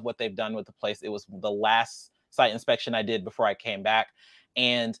love what they've done with the place. It was the last site inspection I did before I came back.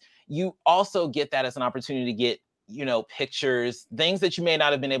 And you also get that as an opportunity to get, pictures, things that you may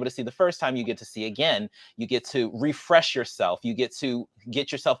not have been able to see the first time, you get to see again. You get to refresh yourself. You get to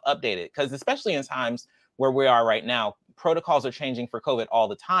get yourself updated, because especially in times where we are right now, protocols are changing for COVID all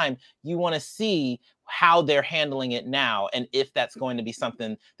the time. You want to see how they're handling it now, and if that's going to be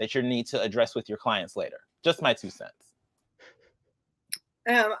something that you need to address with your clients later. Just my 2 cents.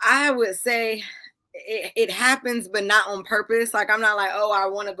 I would say it happens, but not on purpose. Like I'm not like, oh, I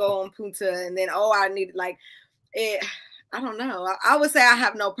want to go on Punta, and then I need it. I don't know. I would say I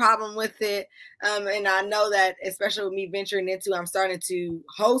have no problem with it. And I know that, especially with me venturing into, I'm starting to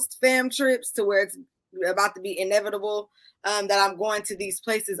host fam trips to where it's about to be inevitable that I'm going to these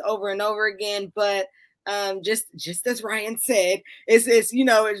places over and over again. But just as Ryan said, it's it's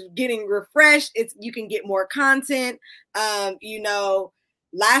getting refreshed. You can get more content.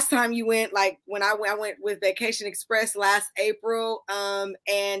 last time you went, like when I went with Vacation Express last April,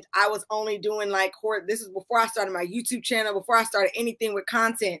 and I was only doing like this was before I started my YouTube channel, before I started anything with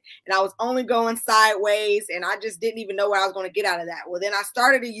content, and I was only going sideways, and I just didn't even know what I was going to get out of that. Well, then I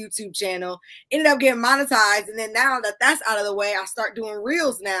started a YouTube channel, ended up getting monetized, and then now that that's out of the way, I start doing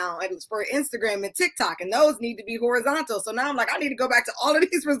reels now, and it's for Instagram and TikTok, and those need to be horizontal. So now I'm like, I need to go back to all of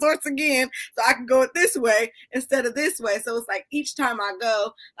these resorts again so I can go it this way instead of this way. So it's like each time I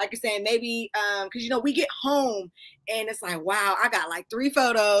go, like you're saying, maybe because you know, we get home and it's like, wow, I got like 3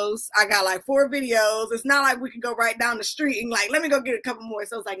 photos, I got like 4 videos. It's not like we can go right down the street and like, let me go get a couple more.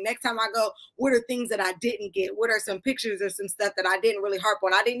 So it's like, next time I go, what are things that I didn't get? What are some pictures or some stuff that I didn't really harp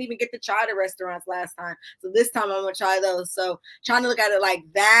on? I didn't even get to try the restaurants last time, so this time I'm gonna try those. So trying to look at it like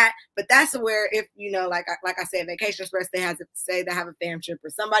that. But that's where, if you know, like I said, Vacation Express, they have to say they have a fam trip,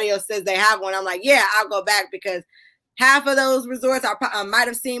 or somebody else says they have one, I'm like, yeah, I'll go back, because half of those resorts I might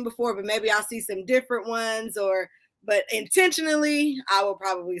have seen before, but maybe I'll see some different ones. But intentionally, I will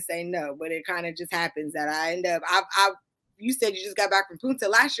probably say no. But it kind of just happens that I end up. You said you just got back from Punta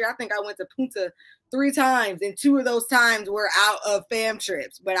last year. I think I went to Punta 3 times, and 2 of those times were out of fam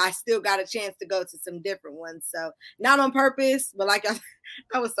trips. But I still got a chance to go to some different ones. So not on purpose, but like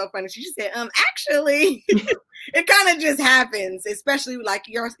that was so funny. She just said, actually, it kind of just happens, especially like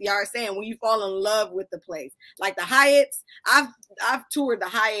y'all are saying, when you fall in love with the place. Like the Hyatts, I've toured the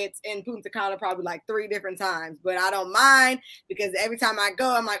Hyatts in Punta Cana probably like 3 different times, but I don't mind, because every time I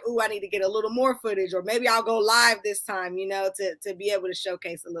go, I'm like, ooh, I need to get a little more footage, or maybe I'll go live this time, you know, to be able to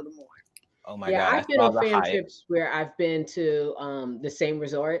showcase a little more. Oh my Yeah, God. I've been on fam trips where I've been to the same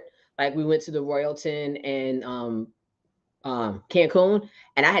resort. Like we went to the Royalton and Cancun,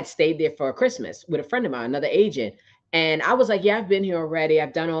 and I had stayed there for Christmas with a friend of mine, another agent. And I was like, yeah, I've been here already.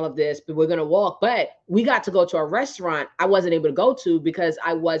 I've done all of this, but we're going to walk. But we got to go to a restaurant I wasn't able to go to because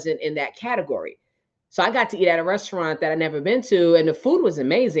I wasn't in that category. So I got to eat at a restaurant that I'd never been to, and the food was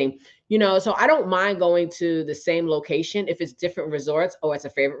amazing. You know, so I don't mind going to the same location if it's different resorts or it's a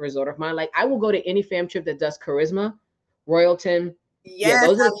favorite resort of mine. Like I will go to any fam trip that does Charisma, Royalton. Yes, yeah,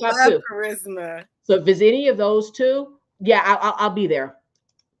 those are the top 2. Charisma. So if it's any of those 2, yeah, I'll be there.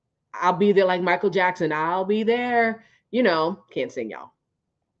 I'll be there like Michael Jackson. I'll be there. You know, can't sing, y'all.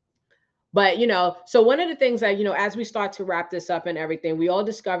 But, you know, so one of the things that, you know, as we start to wrap this up and everything, we all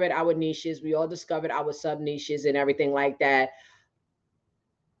discovered our niches. We all discovered our sub niches and everything like that.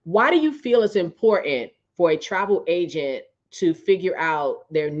 Why do you feel it's important for a travel agent to figure out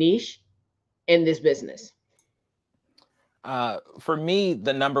their niche in this business? For me,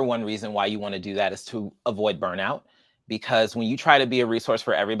 the number one reason why you want to do that is to avoid burnout. Because when you try to be a resource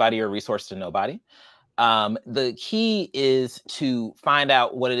for everybody, you're a resource to nobody. The key is to find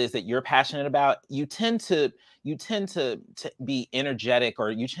out what it is that you're passionate about. You tend to be energetic,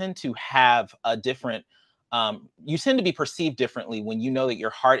 or you tend to have a different, you tend to be perceived differently when you know that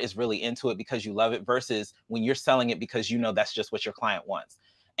your heart is really into it because you love it, versus when you're selling it because you know that's just what your client wants.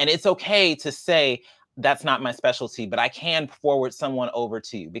 And it's okay to say, that's not my specialty, but I can forward someone over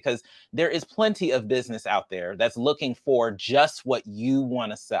to you, because there is plenty of business out there that's looking for just what you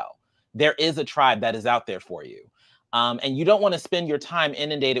want to sell. There is a tribe that is out there for you. And you don't want to spend your time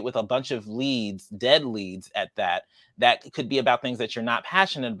inundated with a bunch of leads, dead leads at that could be about things that you're not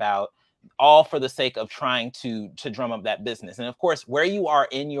passionate about, all for the sake of trying to drum up that business. And of course, where you are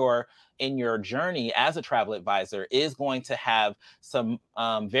in your journey as a travel advisor is going to have some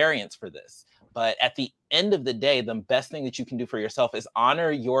variance for this. But at the end of the day, the best thing that you can do for yourself is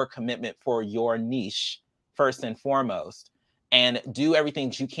honor your commitment for your niche first and foremost, and do everything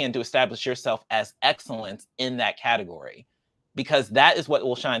that you can to establish yourself as excellence in that category, because that is what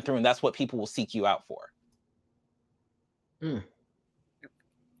will shine through, and that's what people will seek you out for.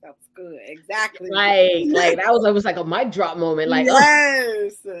 That's good. Exactly. Like that was like a mic drop moment. Like,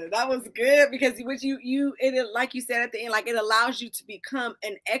 yes, that was good, because what it, like you said at the end, like it allows you to become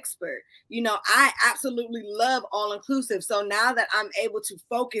an expert. You know, I absolutely love all inclusive. So now that I'm able to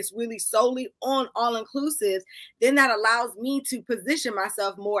focus really solely on all inclusive, then that allows me to position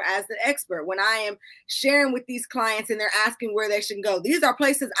myself more as the expert when I am sharing with these clients and they're asking where they should go. These are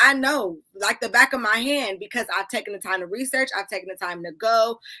places I know like the back of my hand, because I've taken the time to research. I've taken the time to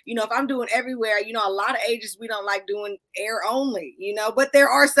go. You know, if I'm doing everywhere, you know, a lot of agents, we don't like doing air only, you know, but there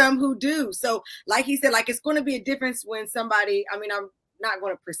are some who do. So like he said, like it's going to be a difference when somebody, I mean, I'm not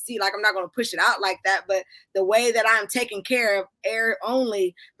going to proceed, like I'm not going to push it out like that, but the way that I'm taking care of air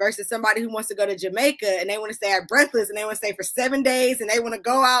only versus somebody who wants to go to Jamaica and they want to stay at Breathless and they want to stay for 7 days and they want to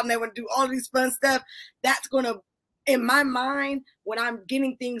go out and they want to do all these fun stuff, that's going to in my mind, when I'm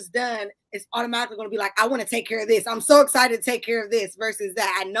getting things done, it's automatically going to be like, I want to take care of this. I'm so excited to take care of this versus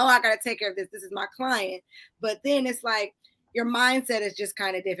that. I know I got to take care of this. This is my client. But then it's like your mindset is just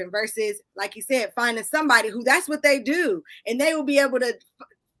kind of different versus, like you said, finding somebody who that's what they do. And they will be able to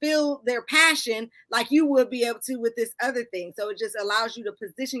feel their passion like you would be able to with this other thing. So it just allows you to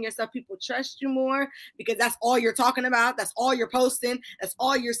position yourself. People trust you more because that's all you're talking about. That's all you're posting. That's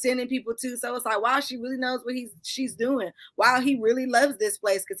all you're sending people to. So it's like, wow, she really knows what she's doing. Wow, he really loves this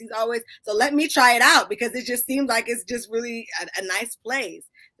place because he's always, so let me try it out because it just seems like it's just really a nice place.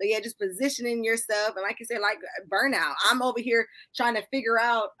 So yeah, just positioning yourself. And like you said, like burnout. I'm over here trying to figure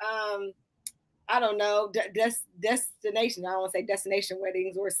out, I don't know, destination. I don't want to say destination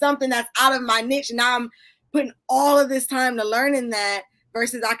weddings or something that's out of my niche. Now I'm putting all of this time to learning that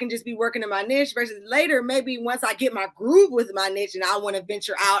versus I can just be working in my niche versus later, maybe once I get my groove with my niche and I want to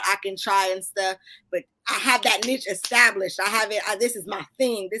venture out, I can try and stuff. But I have that niche established. I have it. This is my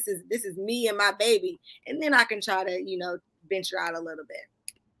thing. This is me and my baby. And then I can try to, venture out a little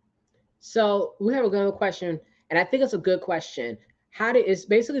bit. So we have another question, and I think it's a good question. Is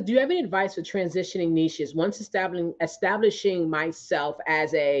basically, do you have any advice for transitioning niches once establishing myself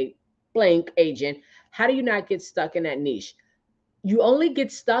as a blank agent? How do you not get stuck in that niche? You only get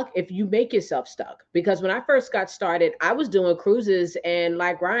stuck if you make yourself stuck. Because when I first got started, I was doing cruises, and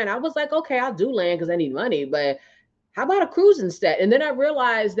like Ryan, I was like, okay, I'll do land because I need money, but how about a cruise instead? And then I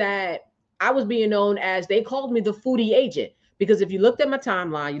realized that I was being known as, they called me the foodie agent. Because if you looked at my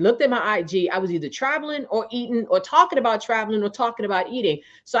timeline, you looked at my IG, I was either traveling or eating or talking about traveling or talking about eating.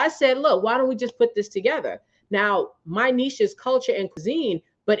 So I said, look, why don't we just put this together? Now, my niche is culture and cuisine,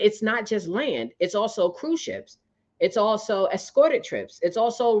 but it's not just land. It's also cruise ships. It's also escorted trips. It's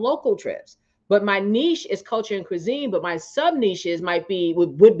also local trips. But my niche is culture and cuisine, but my sub niches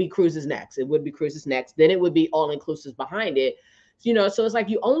would be cruises next. It would be cruises next. Then it would be all inclusive behind it. So it's like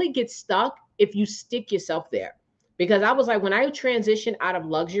you only get stuck if you stick yourself there. Because I was like, when I transitioned out of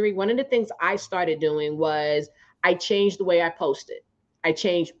luxury, one of the things I started doing was I changed the way I posted. I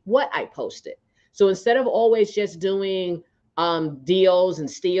changed what I posted. So instead of always just doing deals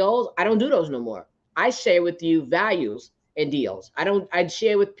and steals, I don't do those no more. I share with you values and deals. I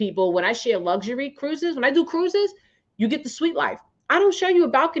share with people when I share luxury cruises, when I do cruises, you get the sweet life. I don't show you a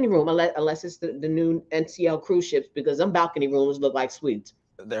balcony room unless it's the new NCL cruise ships, because them balcony rooms look like suites.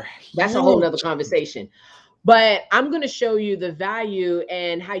 They're That's a whole nother conversation. But I'm going to show you the value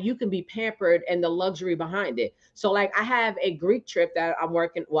and how you can be pampered and the luxury behind it. So like I have a Greek trip that I'm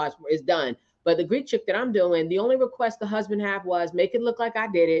working, well, it's done. But the Greek trip that I'm doing, the only request the husband had was make it look like I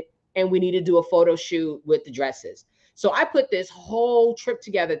did it. And we need to do a photo shoot with the dresses. So I put this whole trip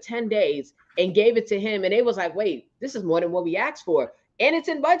together, 10 days, and gave it to him. And it was like, wait, this is more than what we asked for. And it's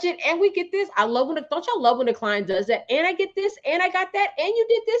in budget, and we get this. I love don't y'all love when the client does that? And I get this, and I got that, and you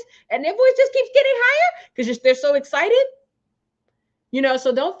did this, and their voice just keeps getting higher because they're so excited.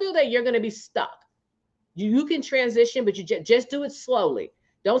 So don't feel that you're going to be stuck. You can transition, but you just do it slowly.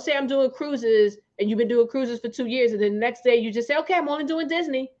 Don't say I'm doing cruises, and you've been doing cruises for 2 years, and then the next day you just say, okay, I'm only doing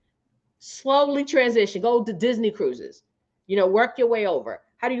Disney. Slowly transition. Go to Disney cruises. Work your way over.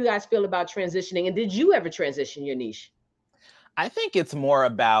 How do you guys feel about transitioning? And did you ever transition your niche? I think it's more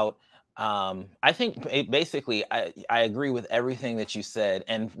about, I think basically I agree with everything that you said.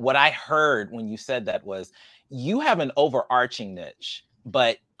 And what I heard when you said that was you have an overarching niche,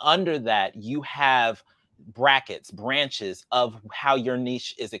 but under that you have branches of how your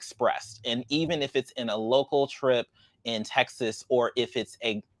niche is expressed. And even if it's in a local trip in Texas, or if it's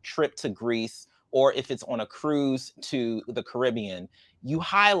a trip to Greece, or if it's on a cruise to the Caribbean, you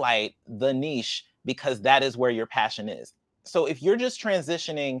highlight the niche because that is where your passion is. So if you're just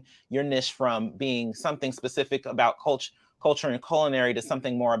transitioning your niche from being something specific about culture and culinary to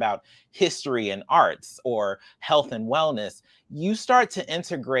something more about history and arts or health and wellness, you start to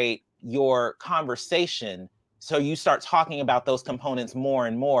integrate your conversation. So you start talking about those components more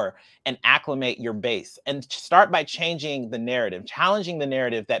and more and acclimate your base, and start by changing the narrative, challenging the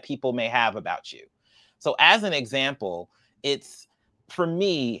narrative that people may have about you. So as an example, for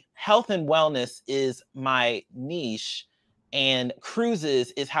me, health and wellness is my niche, and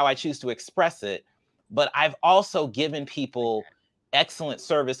cruises is how I choose to express it. But I've also given people excellent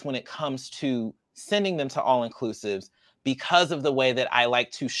service when it comes to sending them to all-inclusives because of the way that I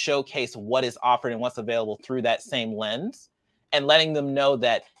like to showcase what is offered and what's available through that same lens, and letting them know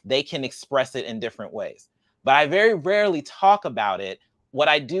that they can express it in different ways. But I very rarely talk about it. What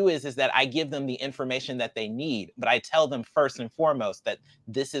I do is that I give them the information that they need, but I tell them first and foremost that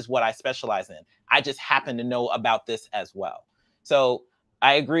this is what I specialize in. I just happen to know about this as well. So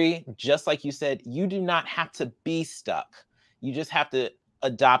I agree. Just like you said, you do not have to be stuck. You just have to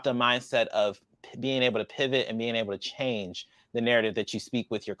adopt a mindset of being able to pivot and being able to change the narrative that you speak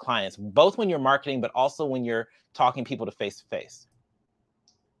with your clients, both when you're marketing, but also when you're talking people to face to face.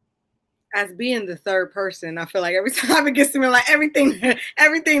 As being the third person, I feel like every time it gets to me, like everything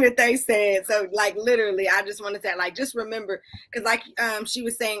that they said. So like literally, I just want to say, like, just remember, because like she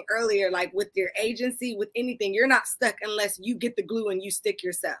was saying earlier, like with your agency, with anything, you're not stuck unless you get the glue and you stick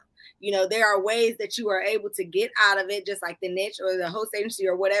yourself. You know, there are ways that you are able to get out of it, just like the niche or the host agency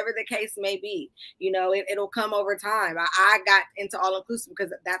or whatever the case may be. You know, it'll come over time. I got into all inclusive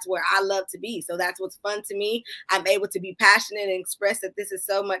because that's where I love to be. So that's what's fun to me. I'm able to be passionate and express that this is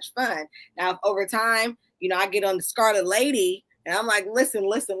so much fun. Now, over time, you know, I get on the Scarlet Lady and I'm like, listen,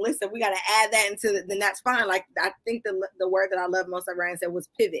 we got to add that into then that's fine. Like, I think the word that I love most that Ryan said was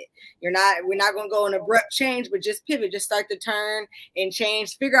pivot. We're not going to go an abrupt change, but just pivot, just start to turn and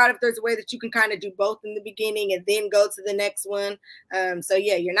change, figure out if there's a way that you can kind of do both in the beginning and then go to the next one. So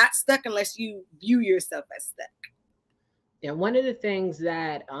yeah, you're not stuck unless you view yourself as stuck. Yeah, one of the things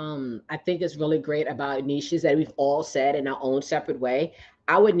that I think is really great about niches that we've all said in our own separate way,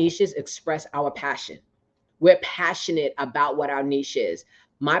 our niches express our passion. We're passionate about what our niche is.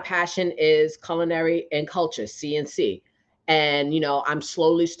 My passion is culinary and culture, CNC. And, you know, I'm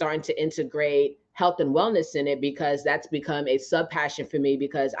slowly starting to integrate health and wellness in it because that's become a sub passion for me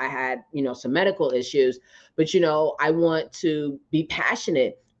because I had, you know, some medical issues. But, you know, I want to be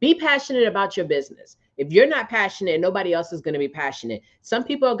passionate. Be passionate about your business. If you're not passionate, nobody else is going to be passionate. Some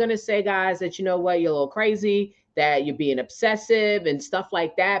people are going to say, guys, that, you know what, you're a little crazy, that you're being obsessive and stuff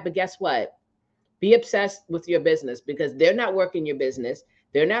like that. But guess what? Be obsessed with your business because they're not working your business.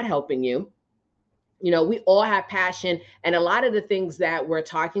 They're not helping you. You know, we all have passion. And a lot of the things that we're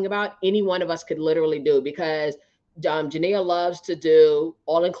talking about, any one of us could literally do because Janaea loves to do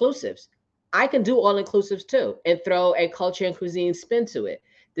all inclusives. I can do all inclusives too and throw a culture and cuisine spin to it.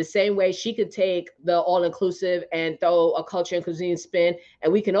 The same way she could take the all inclusive and throw a culture and cuisine spin,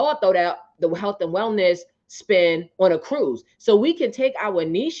 and we can all throw that the health and wellness spin on a cruise. So we can take our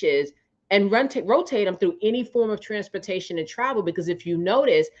niches and rotate them through any form of transportation and travel. Because if you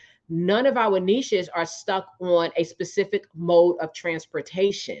notice, none of our niches are stuck on a specific mode of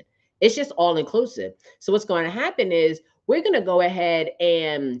transportation. It's just all inclusive. So what's going to happen is we're going to go ahead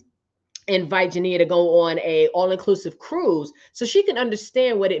and invite Jania to go on a all-inclusive cruise so she can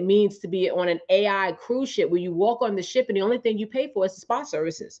understand what it means to be on an AI cruise ship where you walk on the ship and the only thing you pay for is the spa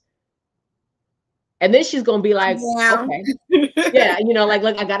services. And then she's going to be like, okay, yeah, you know, like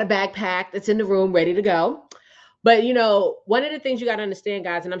I got a backpack that's in the room ready to go. But, you know, one of the things you got to understand,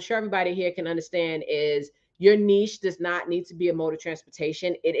 guys, and I'm sure everybody here can understand, is your niche does not need to be a mode of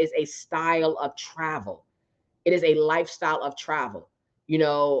transportation. It is a style of travel. It is a lifestyle of travel. You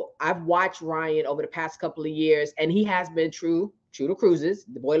know, I've watched Ryan over the past couple of years, and he has been true to cruises.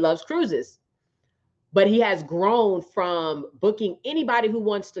 The boy loves cruises. But he has grown from booking anybody who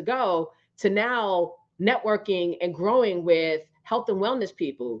wants to go to now networking and growing with health and wellness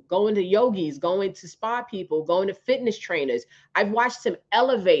people, going to yogis, going to spa people, going to fitness trainers. I've watched him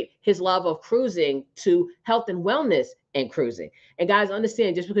elevate his love of cruising to health and wellness and cruising. And guys,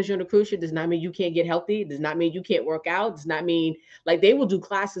 understand, just because you're on a cruise ship does not mean you can't get healthy, does not mean you can't work out, does not mean, like, they will do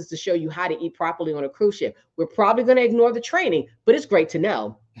classes to show you how to eat properly on a cruise ship. We're probably going to ignore the training, but it's great to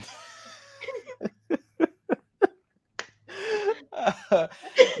know.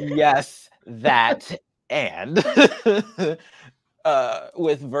 Yes, that and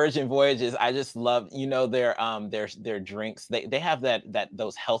with Virgin Voyages, I just love, you know, their drinks. They have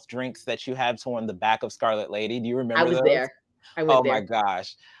those health drinks that you have on the back of Scarlet Lady. Do you remember those? There. I went there. My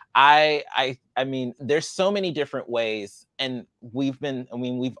gosh. I mean, there's so many different ways, and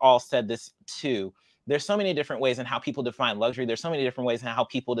we've all said this too. There's so many different ways in how people define luxury. There's so many different ways in how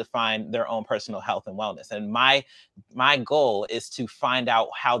people define their own personal health and wellness. And my goal is to find out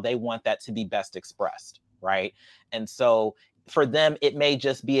how they want that to be best expressed, right? And so for them, it may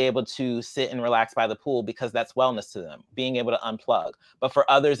just be able to sit and relax by the pool because that's wellness to them, being able to unplug. But for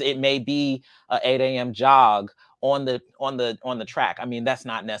others, it may be a 8 a.m. jog on the track. I mean, that's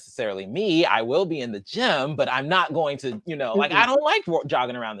not necessarily me. I will be in the gym, but I'm not going to, you know, like, I don't like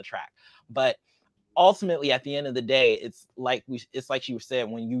jogging around the track. But ultimately, at the end of the day, it's like you said,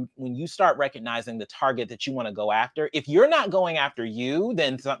 when you start recognizing the target that you want to go after, if you're not going after you,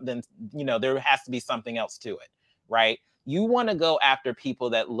 then you know, there has to be something else to it, right? You want to go after people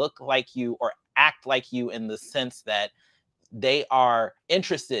that look like you or act like you in the sense that they are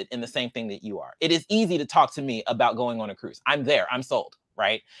interested in the same thing that you are. It is easy to talk to me about going on a cruise. I'm there. I'm sold,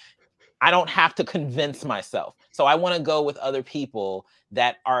 right? I don't have to convince myself. So I want to go with other people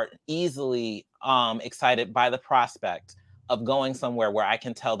that are easily excited by the prospect of going somewhere where I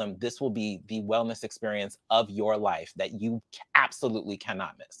can tell them this will be the wellness experience of your life that you absolutely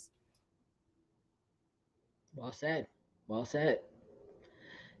cannot miss. Well said. Well said.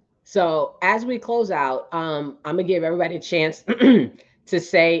 So as we close out, I'm gonna give everybody a chance to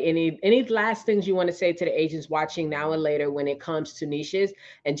say any last things you want to say to the agents watching now and later when it comes to niches.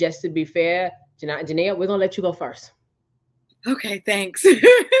 And just to be fair, Janaea, we're gonna let you go first. Okay, thanks.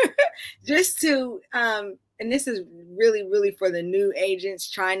 Just to and this is really, really for the new agents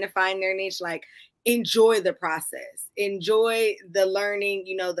trying to find their niche, like enjoy the process, enjoy the learning,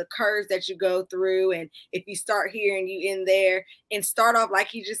 you know, the curves that you go through. And if you start here and you end there, and start off, like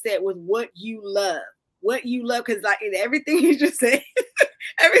he just said, with what you love. What you love, because like in everything he just said,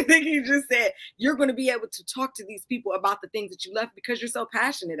 everything he just said, you're going to be able to talk to these people about the things that you love because you're so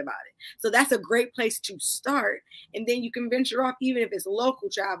passionate about it. So that's a great place to start. And then you can venture off, even if it's local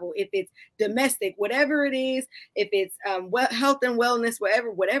travel, if it's domestic, whatever it is, if it's health and wellness,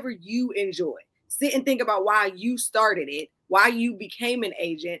 whatever you enjoy. Sit and think about why you started it, why you became an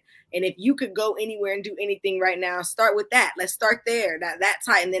agent. And if you could go anywhere and do anything right now, start with that. Let's start there, that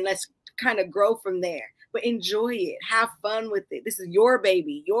tight, and then let's kind of grow from there. But enjoy it. Have fun with it. This is your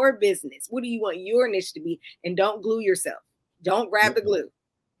baby, your business. What do you want your niche to be? And don't glue yourself. Don't grab the glue.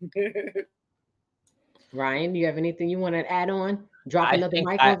 Ryan, do you have anything you want to add on? Drop I another think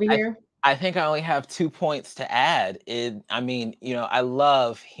mic over here. I think I only have 2 points to add. I mean, you know, I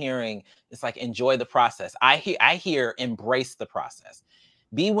love hearing it's like enjoy the process. I hear embrace the process.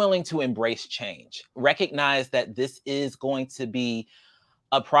 Be willing to embrace change. Recognize that this is going to be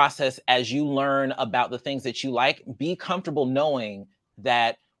a process as you learn about the things that you like. Be comfortable knowing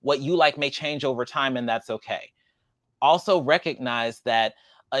that what you like may change over time, and that's okay. Also recognize that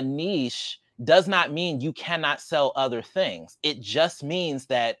a niche does not mean you cannot sell other things. It just means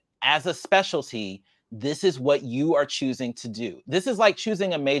that as a specialty, this is what you are choosing to do. This is like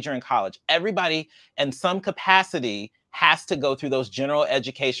choosing a major in college. Everybody in some capacity has to go through those general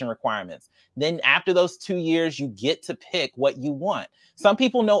education requirements. Then after those 2 years, you get to pick what you want. Some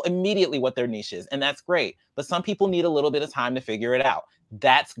people know immediately what their niche is, and that's great. But some people need a little bit of time to figure it out.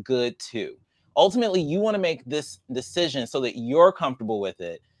 That's good too. Ultimately, you want to make this decision so that you're comfortable with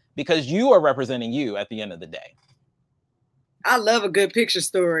it because you are representing you at the end of the day. I love a good picture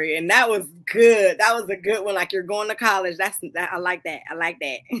story, and that was good. That was a good one. Like you're going to college. I like that. I like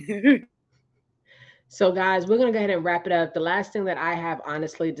that. So guys, we're going to go ahead and wrap it up. The last thing that I have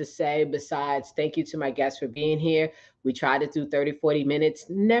honestly to say, besides thank you to my guests for being here. We tried to do 30, 40 minutes,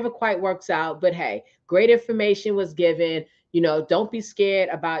 never quite works out, but hey, great information was given. You know, don't be scared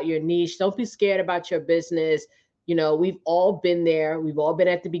about your niche. Don't be scared about your business. You know, we've all been there. We've all been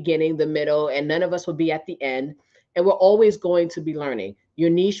at the beginning, the middle, and none of us will be at the end. And we're always going to be learning. Your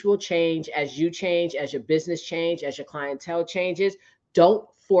niche will change as you change, as your business change, as your clientele changes. Don't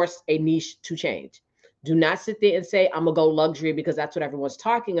force a niche to change. Do not sit there and say, I'm going to go luxury because that's what everyone's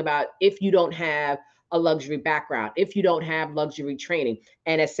talking about if you don't have a luxury background, if you don't have luxury training.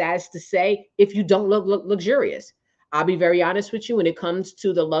 And as sad as to say, if you don't look luxurious. I'll be very honest with you, when it comes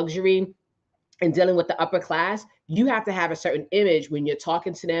to the luxury and dealing with the upper class, you have to have a certain image when you're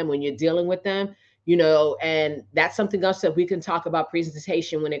talking to them, when you're dealing with them, you know, and that's something else that we can talk about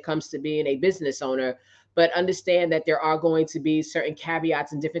presentation when it comes to being a business owner. But understand that there are going to be certain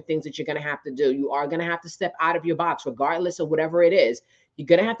caveats and different things that you're going to have to do. You are going to have to step out of your box, regardless of whatever it is. You're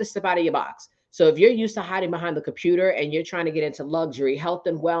going to have to step out of your box. So if you're used to hiding behind the computer and you're trying to get into luxury, health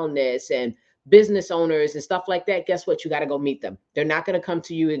and wellness, and business owners and stuff like that, guess what? You got to go meet them. They're not going to come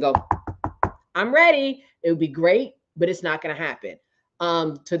to you and go, I'm ready. It would be great, but it's not going to happen.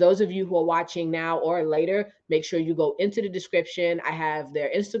 To those of you who are watching now or later, make sure you go into the description. I have their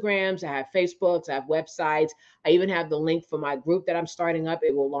Instagrams, I have Facebooks, I have websites. I even have the link for my group that I'm starting up.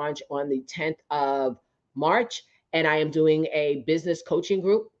 It will launch on the 10th of March. And I am doing a business coaching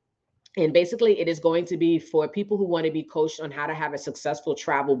group. And basically, it is going to be for people who want to be coached on how to have a successful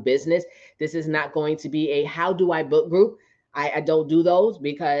travel business. This is not going to be a how do I book group. I don't do those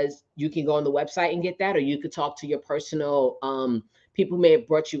because you can go on the website and get that, or you could talk to your personal people who may have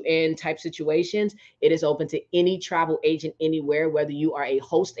brought you in type situations. It is open to any travel agent anywhere, whether you are a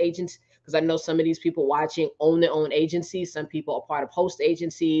host agent, because I know some of these people watching own their own agencies. Some people are part of host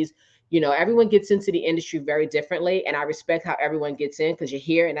agencies. You know, everyone gets into the industry very differently, and I respect how everyone gets in because you're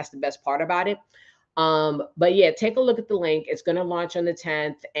here, and that's the best part about it. But yeah, take a look at the link. It's going to launch on the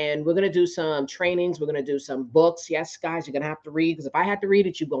 10th, and we're going to do some trainings. We're going to do some books. Yes, guys, you're going to have to read, because if I had to read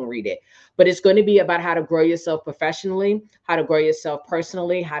it, you're going to read it. But it's going to be about how to grow yourself professionally, how to grow yourself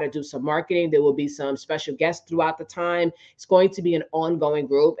personally, how to do some marketing. There will be some special guests throughout the time. It's going to be an ongoing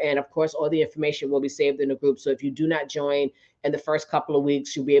group. And of course, all the information will be saved in the group. So if you do not join in the first couple of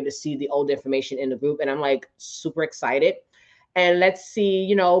weeks, you'll be able to see the old information in the group. And I'm like super excited. And let's see,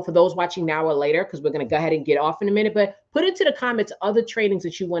 you know, for those watching now or later, because we're going to go ahead and get off in a minute, but put into the comments other trainings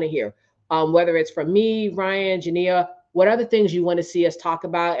that you want to hear, whether it's from me, Ryan, Jania, what other things you want to see us talk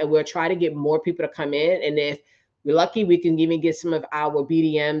about. And we'll try to get more people to come in. And if we're lucky, we can even get some of our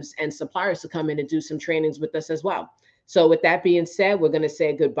BDMs and suppliers to come in and do some trainings with us as well. So with that being said, we're going to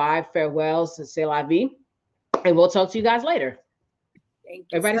say goodbye, farewells, and c'est la vie. And we'll talk to you guys later. Thank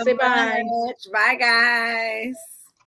you. Everybody say bye. Bye, guys.